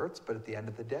experts, but at the end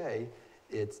of the day,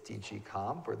 it's DG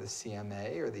Comp or the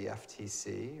CMA or the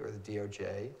FTC or the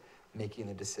DOJ making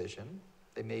the decision.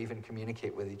 They may even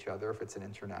communicate with each other if it's an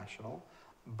international,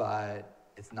 but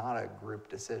it's not a group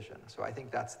decision. So I think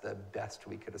that's the best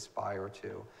we could aspire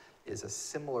to, is a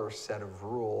similar set of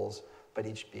rules, but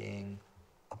each being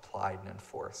applied and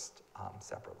enforced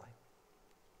separately.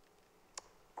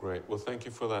 Great. Well, thank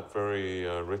you for that very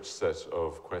rich set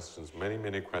of questions. Many,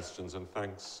 many questions. And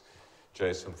thanks,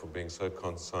 Jason, for being so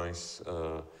concise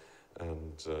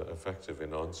and effective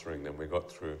in answering them. We got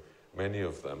through many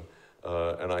of them.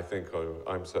 And I think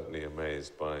I'm certainly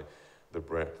amazed by the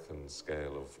breadth and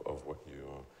scale of what you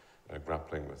are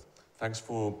grappling with. Thanks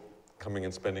for coming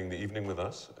and spending the evening with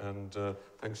us. And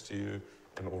thanks to you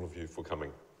and all of you for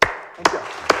coming. Thank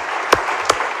you.